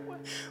back for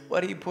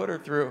what he put her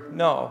through.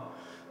 No.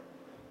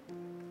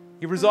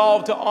 He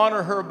resolved to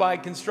honor her by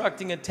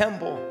constructing a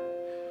temple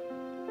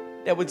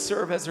that would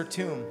serve as her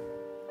tomb.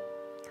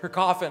 Her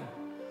coffin.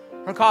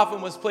 Her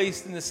coffin was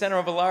placed in the center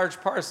of a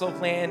large parcel of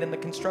land, and the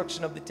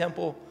construction of the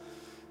temple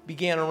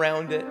began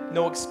around it.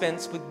 No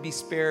expense would be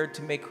spared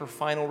to make her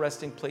final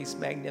resting place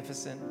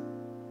magnificent.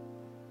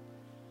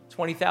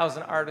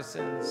 20,000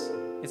 artisans.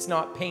 It's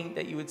not paint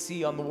that you would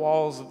see on the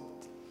walls.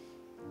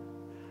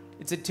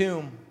 It's a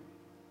tomb.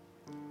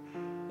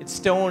 It's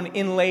stone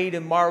inlaid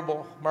in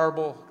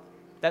marble.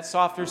 That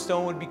softer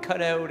stone would be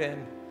cut out,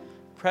 and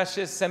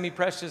precious,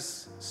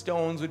 semi-precious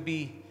stones would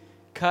be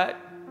cut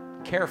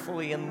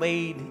carefully and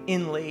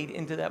inlaid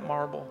into that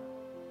marble.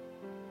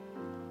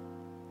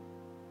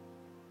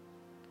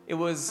 It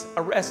was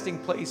a resting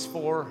place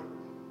for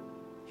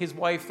his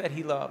wife that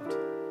he loved.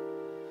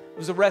 It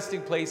was a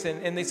resting place,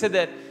 and they said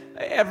that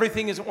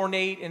everything is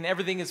ornate and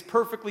everything is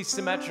perfectly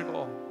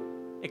symmetrical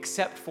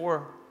except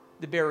for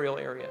the burial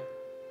area.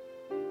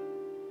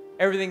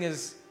 Everything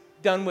is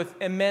done with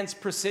immense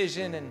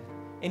precision,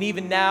 and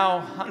even now,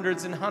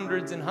 hundreds and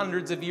hundreds and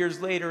hundreds of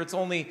years later, it's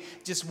only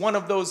just one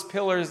of those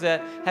pillars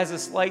that has a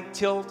slight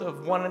tilt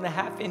of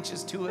 1.5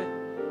 inches to it.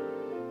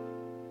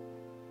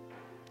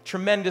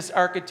 Tremendous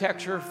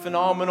architecture,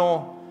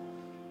 phenomenal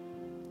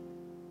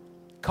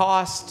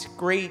cost,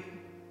 great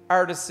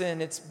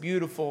artisan. It's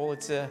beautiful.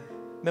 It's a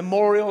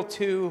memorial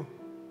to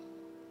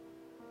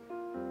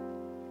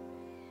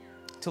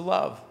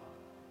love.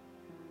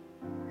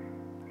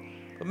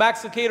 But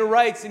Max Lucado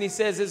writes, and he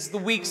says, as the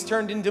weeks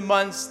turned into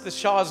months, the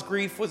Shah's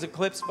grief was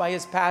eclipsed by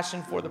his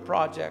passion for the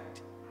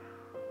project.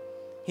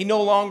 He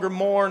no longer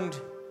mourned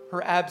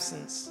her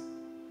absence.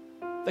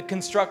 The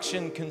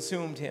construction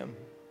consumed him.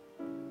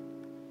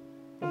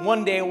 And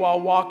one day, while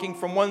walking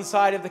from one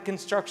side of the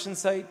construction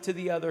site to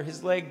the other,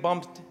 his leg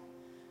bumped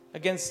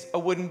against a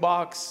wooden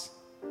box,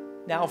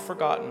 now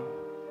forgotten.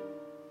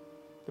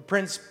 The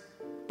prince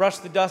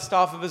brushed the dust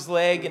off of his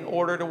leg and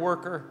ordered a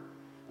worker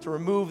to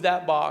remove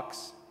that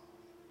box.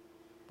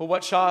 But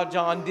what Shah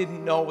Jahan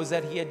didn't know was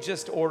that he had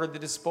just ordered the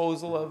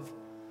disposal of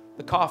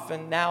the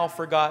coffin, now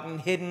forgotten,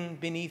 hidden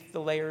beneath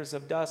the layers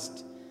of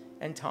dust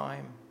and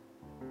time.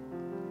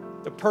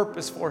 The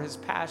purpose for his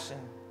passion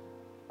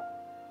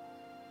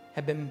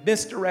had been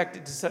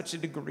misdirected to such a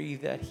degree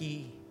that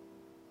he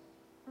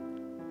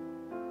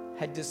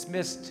had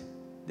dismissed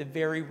the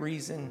very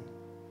reason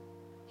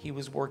he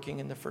was working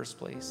in the first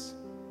place.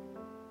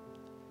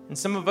 And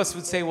some of us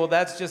would say, well,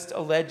 that's just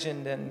a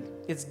legend and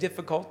it's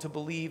difficult to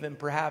believe, and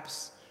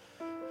perhaps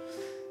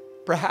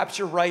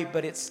you're right,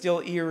 but it's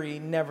still eerie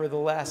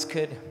nevertheless.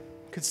 Could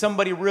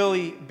somebody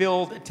really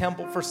build a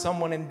temple for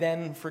someone and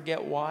then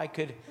forget why?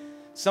 Could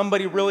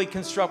somebody really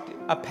construct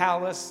a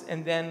palace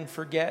and then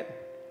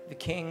forget the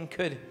king?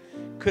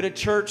 Could a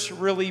church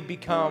really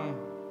become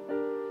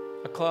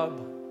a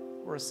club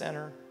or a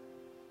center?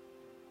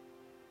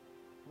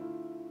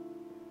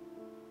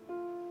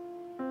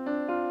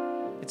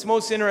 It's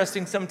most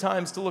interesting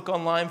sometimes to look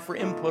online for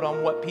input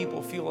on what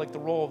people feel like the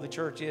role of the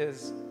church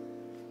is.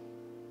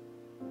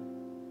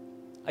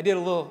 I did a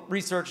little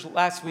research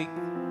last week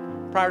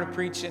prior to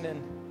preaching,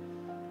 and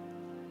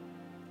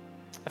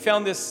I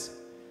found this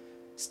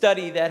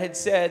study that had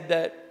said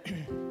that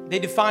they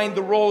defined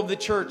the role of the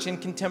church in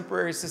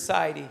contemporary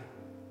society.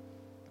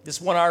 This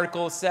one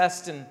article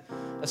assessed and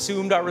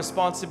assumed our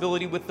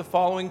responsibility with the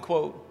following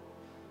quote: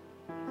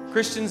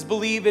 Christians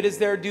believe it is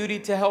their duty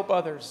to help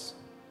others.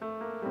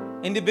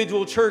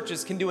 Individual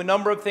churches can do a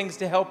number of things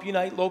to help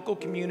unite local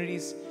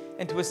communities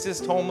and to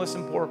assist homeless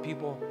and poor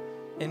people.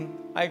 And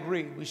I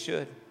agree, we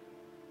should.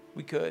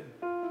 We could.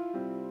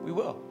 We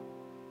will.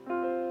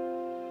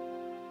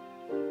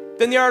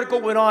 Then the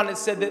article went on and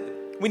said that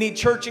we need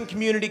church and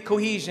community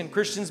cohesion.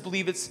 Christians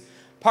believe it's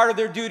part of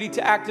their duty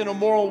to act in a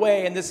moral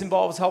way, and this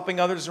involves helping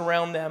others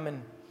around them.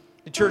 And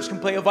the church can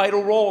play a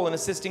vital role in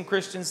assisting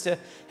Christians to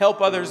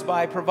help others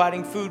by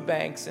providing food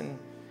banks and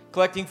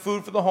collecting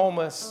food for the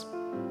homeless,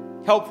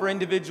 help for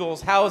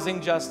individuals,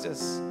 housing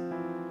justice,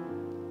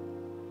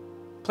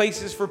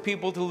 places for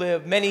people to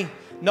live. Many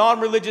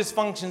non-religious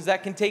functions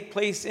that can take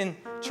place in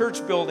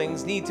church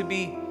buildings need to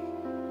be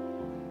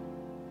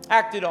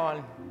acted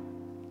on.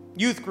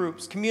 Youth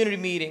groups, community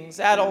meetings,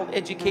 adult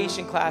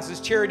education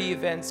classes, charity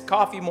events,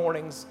 coffee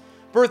mornings,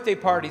 birthday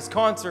parties,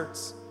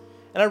 concerts.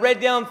 And I read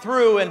down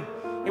through, and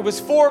it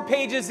was 4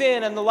 pages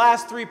in, and the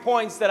last 3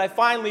 points that I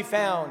finally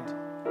found.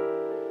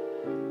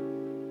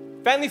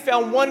 Finally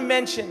found one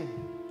mention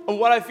of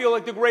what I feel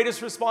like the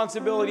greatest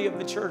responsibility of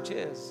the church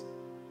is.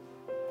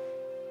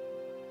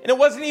 And it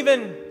wasn't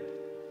even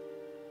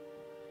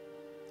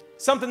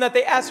something that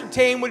they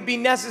ascertained would be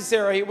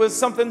necessary. It was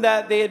something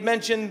that they had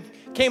mentioned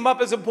came up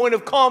as a point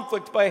of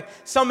conflict by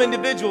some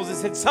individuals. They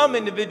said some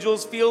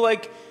individuals feel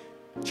like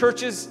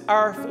churches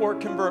are for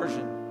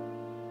conversion.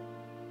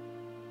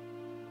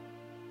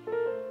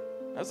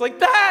 I was like,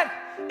 that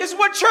is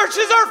what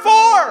churches are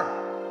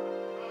for.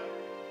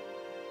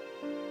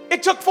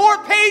 It took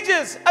 4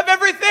 pages of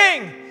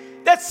everything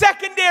that's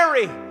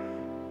secondary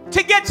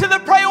to get to the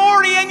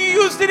priority, and you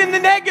used it in the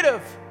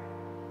negative.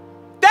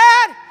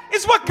 That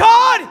is what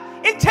God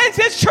intends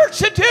His church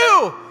to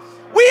do.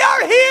 We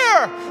are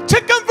here to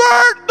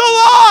convert the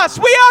lost.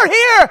 We are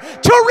here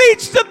to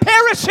reach the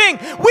perishing.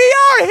 We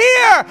are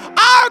here.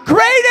 Our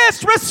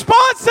greatest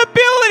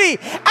responsibility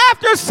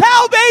after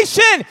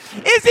salvation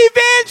is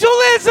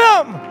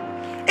evangelism.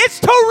 It's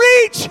to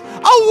reach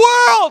a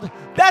world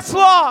that's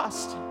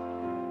lost.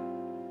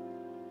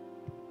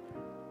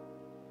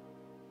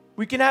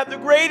 We can have the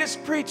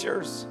greatest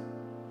preachers,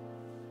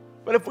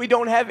 but if we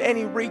don't have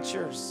any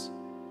reachers,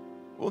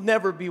 we'll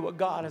never be what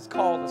God has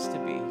called us to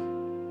be.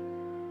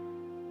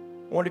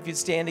 I wonder if you'd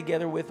stand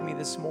together with me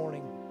this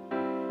morning.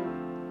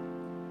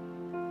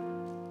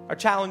 Our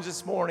challenge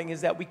this morning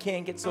is that we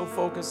can't get so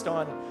focused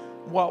on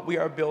what we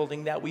are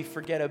building that we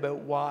forget about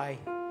why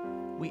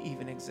we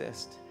even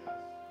exist.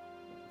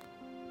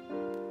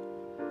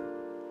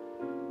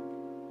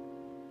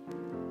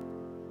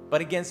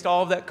 But against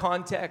all of that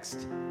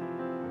context,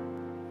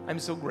 I'm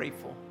so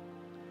grateful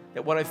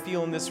that what I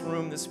feel in this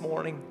room this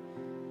morning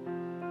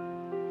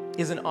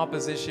isn't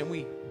opposition.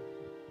 We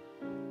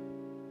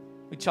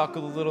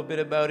chuckled a little bit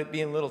about it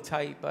being a little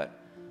tight, but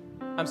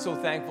I'm so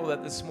thankful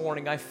that this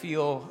morning I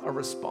feel a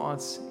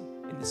response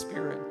in the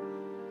Spirit.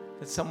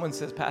 That someone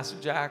says, Pastor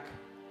Jack,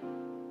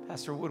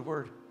 Pastor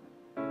Woodward,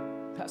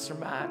 Pastor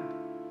Matt,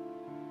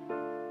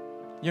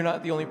 you're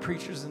not the only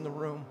preachers in the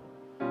room.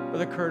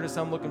 Brother Curtis,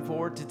 I'm looking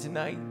forward to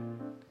tonight.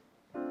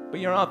 But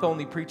you're not the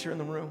only preacher in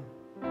the room.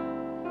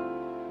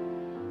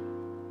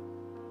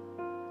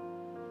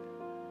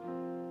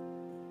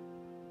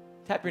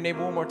 Tap your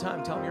neighbor one more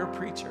time. Tell him you're a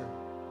preacher.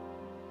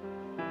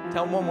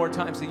 Tell him one more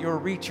time, say you're a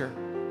reacher.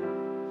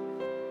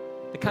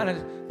 The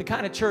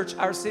kind of church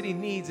our city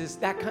needs is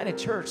that kind of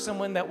church.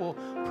 Someone that will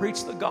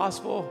preach the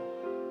gospel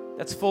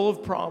that's full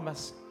of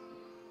promise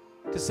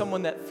to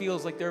someone that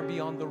feels like they're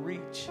beyond the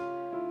reach.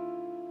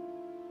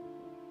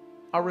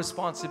 Our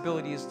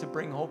responsibility is to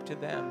bring hope to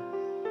them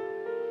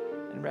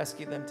and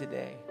rescue them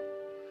today.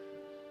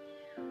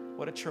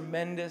 What a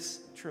tremendous,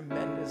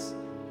 tremendous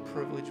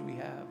privilege we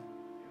have.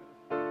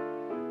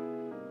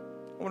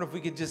 I wonder if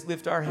we could just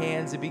lift our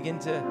hands and begin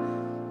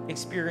to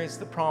experience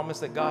the promise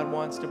that God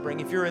wants to bring.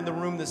 If you're in the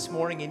room this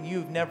morning and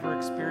you've never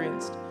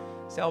experienced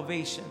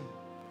salvation,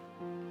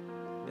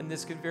 then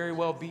this could very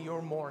well be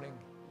your morning.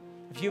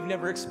 If you've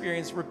never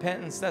experienced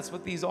repentance, that's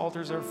what these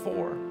altars are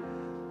for.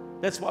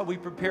 That's why we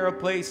prepare a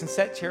place and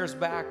set chairs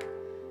back.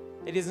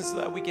 It isn't so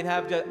that we can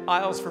have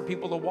aisles for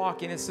people to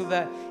walk in. It's so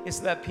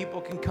that people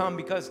can come,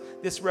 because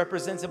this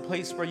represents a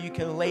place where you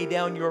can lay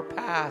down your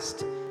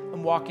past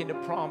and walk into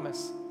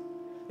promise.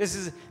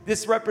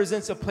 This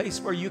represents a place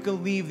where you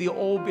can leave the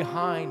old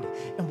behind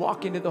and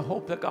walk into the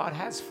hope that God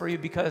has for you,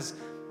 because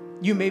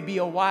you may be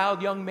a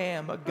wild young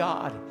man, but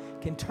God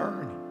can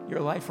turn your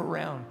life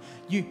around.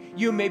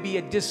 You may be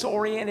a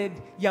disoriented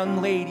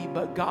young lady,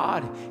 but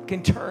God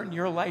can turn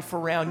your life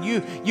around.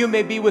 You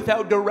may be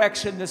without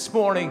direction this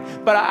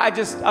morning, but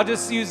I'll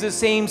just use the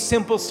same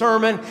simple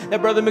sermon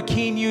that Brother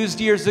McKean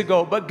used years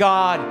ago. But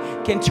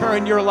God can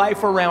turn your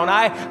life around.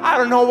 I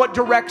don't know what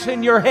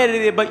direction you're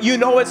headed in, but you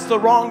know it's the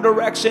wrong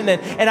direction.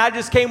 And I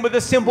just came with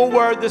a simple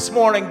word this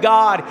morning.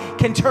 God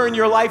can turn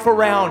your life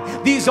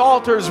around. These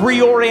altars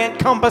reorient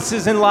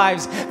compasses in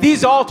lives.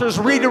 These altars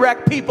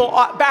redirect people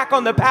back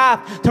on the path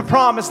to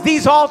promise.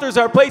 These altars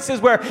are places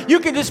where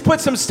you can just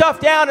put some stuff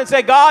down and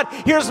say, God,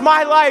 here's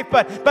my life,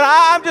 but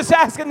I'm just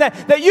asking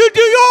that you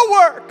do your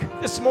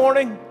work this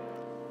morning.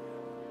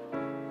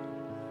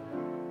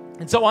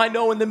 And so I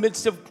know in the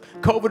midst of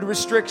COVID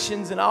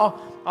restrictions, and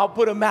I'll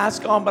put a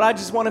mask on, but I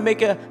just want to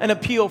make an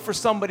appeal for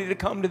somebody to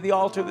come to the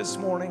altar this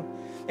morning.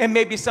 And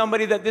maybe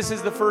somebody that this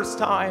is the first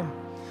time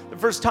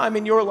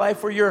in your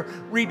life where you're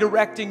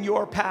redirecting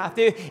your path.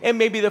 It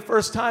may be the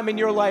first time in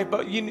your life,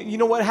 but you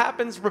know what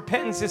happens?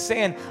 Repentance is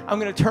saying, I'm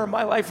going to turn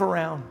my life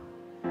around.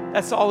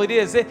 That's all it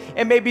is.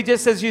 And maybe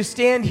just as you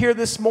stand here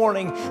this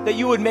morning, that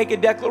you would make a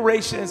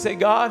declaration and say,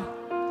 God,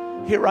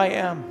 here I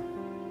am.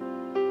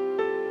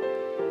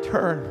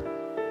 Turn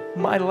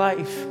my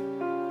life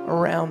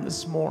around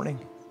this morning.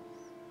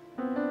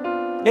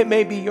 It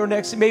may be your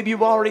next, maybe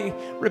you've already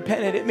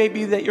repented. It may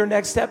be that your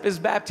next step is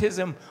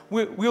baptism.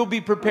 We'll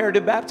be prepared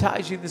to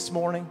baptize you this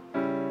morning.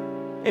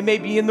 It may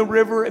be in the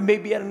river. It may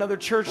be at another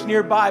church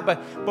nearby, but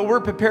we're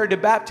prepared to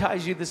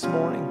baptize you this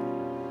morning.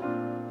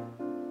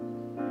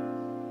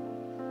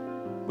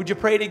 Would you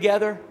pray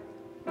together?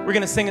 We're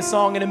going to sing a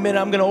song in a minute.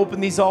 I'm going to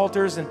open these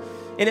altars, and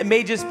it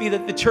may just be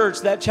that the church,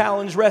 that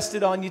challenge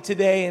rested on you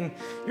today, and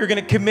you're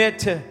going to commit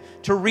to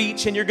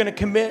reach, and you're going to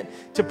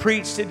commit to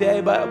preach today.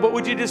 But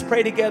would you just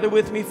pray together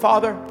with me?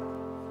 Father,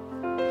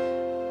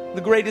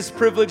 the greatest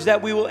privilege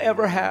that we will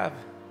ever have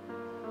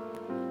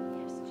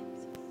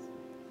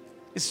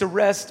is to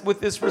rest with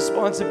this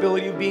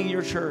responsibility of being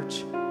your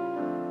church.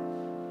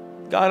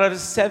 God, out of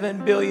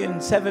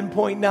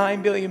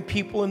 7.9 billion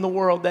people in the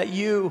world, that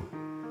you,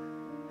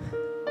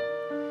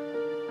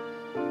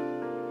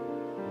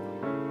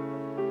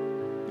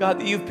 God,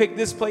 that you've picked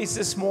this place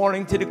this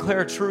morning to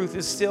declare truth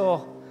is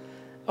still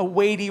a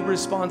weighty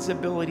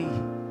responsibility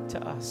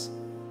to us.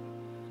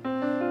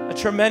 A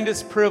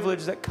tremendous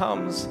privilege that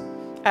comes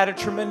at a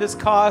tremendous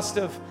cost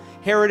of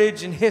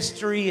heritage and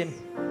history and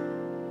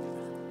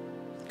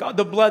God,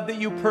 the blood that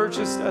you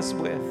purchased us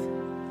with.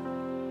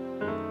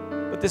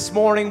 But this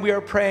morning we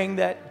are praying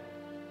that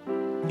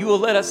you will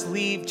let us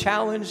leave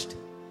challenged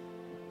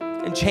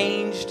and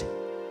changed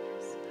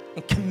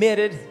and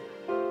committed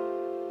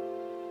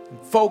and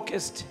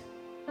focused.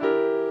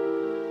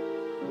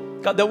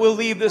 God, that we'll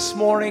leave this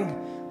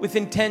morning with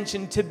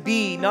intention to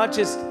be, not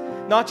just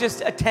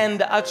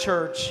attend a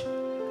church,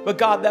 but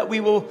God, that we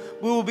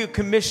will be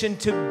commissioned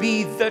to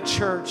be the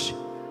church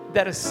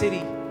that a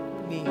city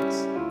needs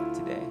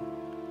today.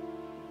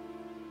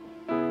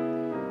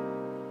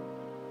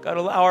 God,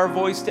 allow our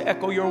voice to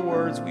echo your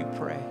words, we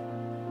pray.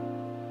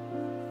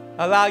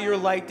 Allow your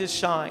light to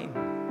shine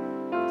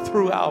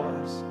through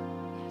ours.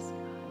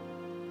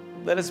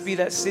 Let us be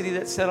that city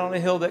that's set on a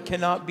hill that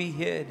cannot be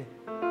hid.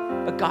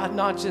 But God,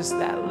 not just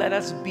that, let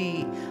us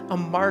be a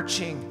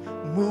marching,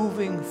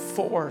 moving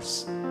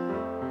force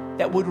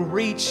that would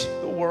reach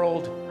the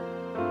world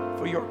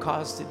for your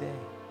cause today.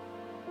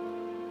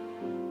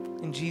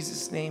 In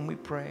Jesus' name we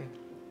pray.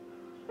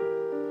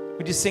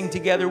 We just sing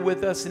together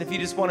with us, and if you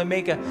just want to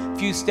make a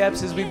few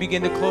steps as we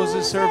begin to close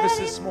the service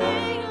this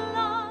morning.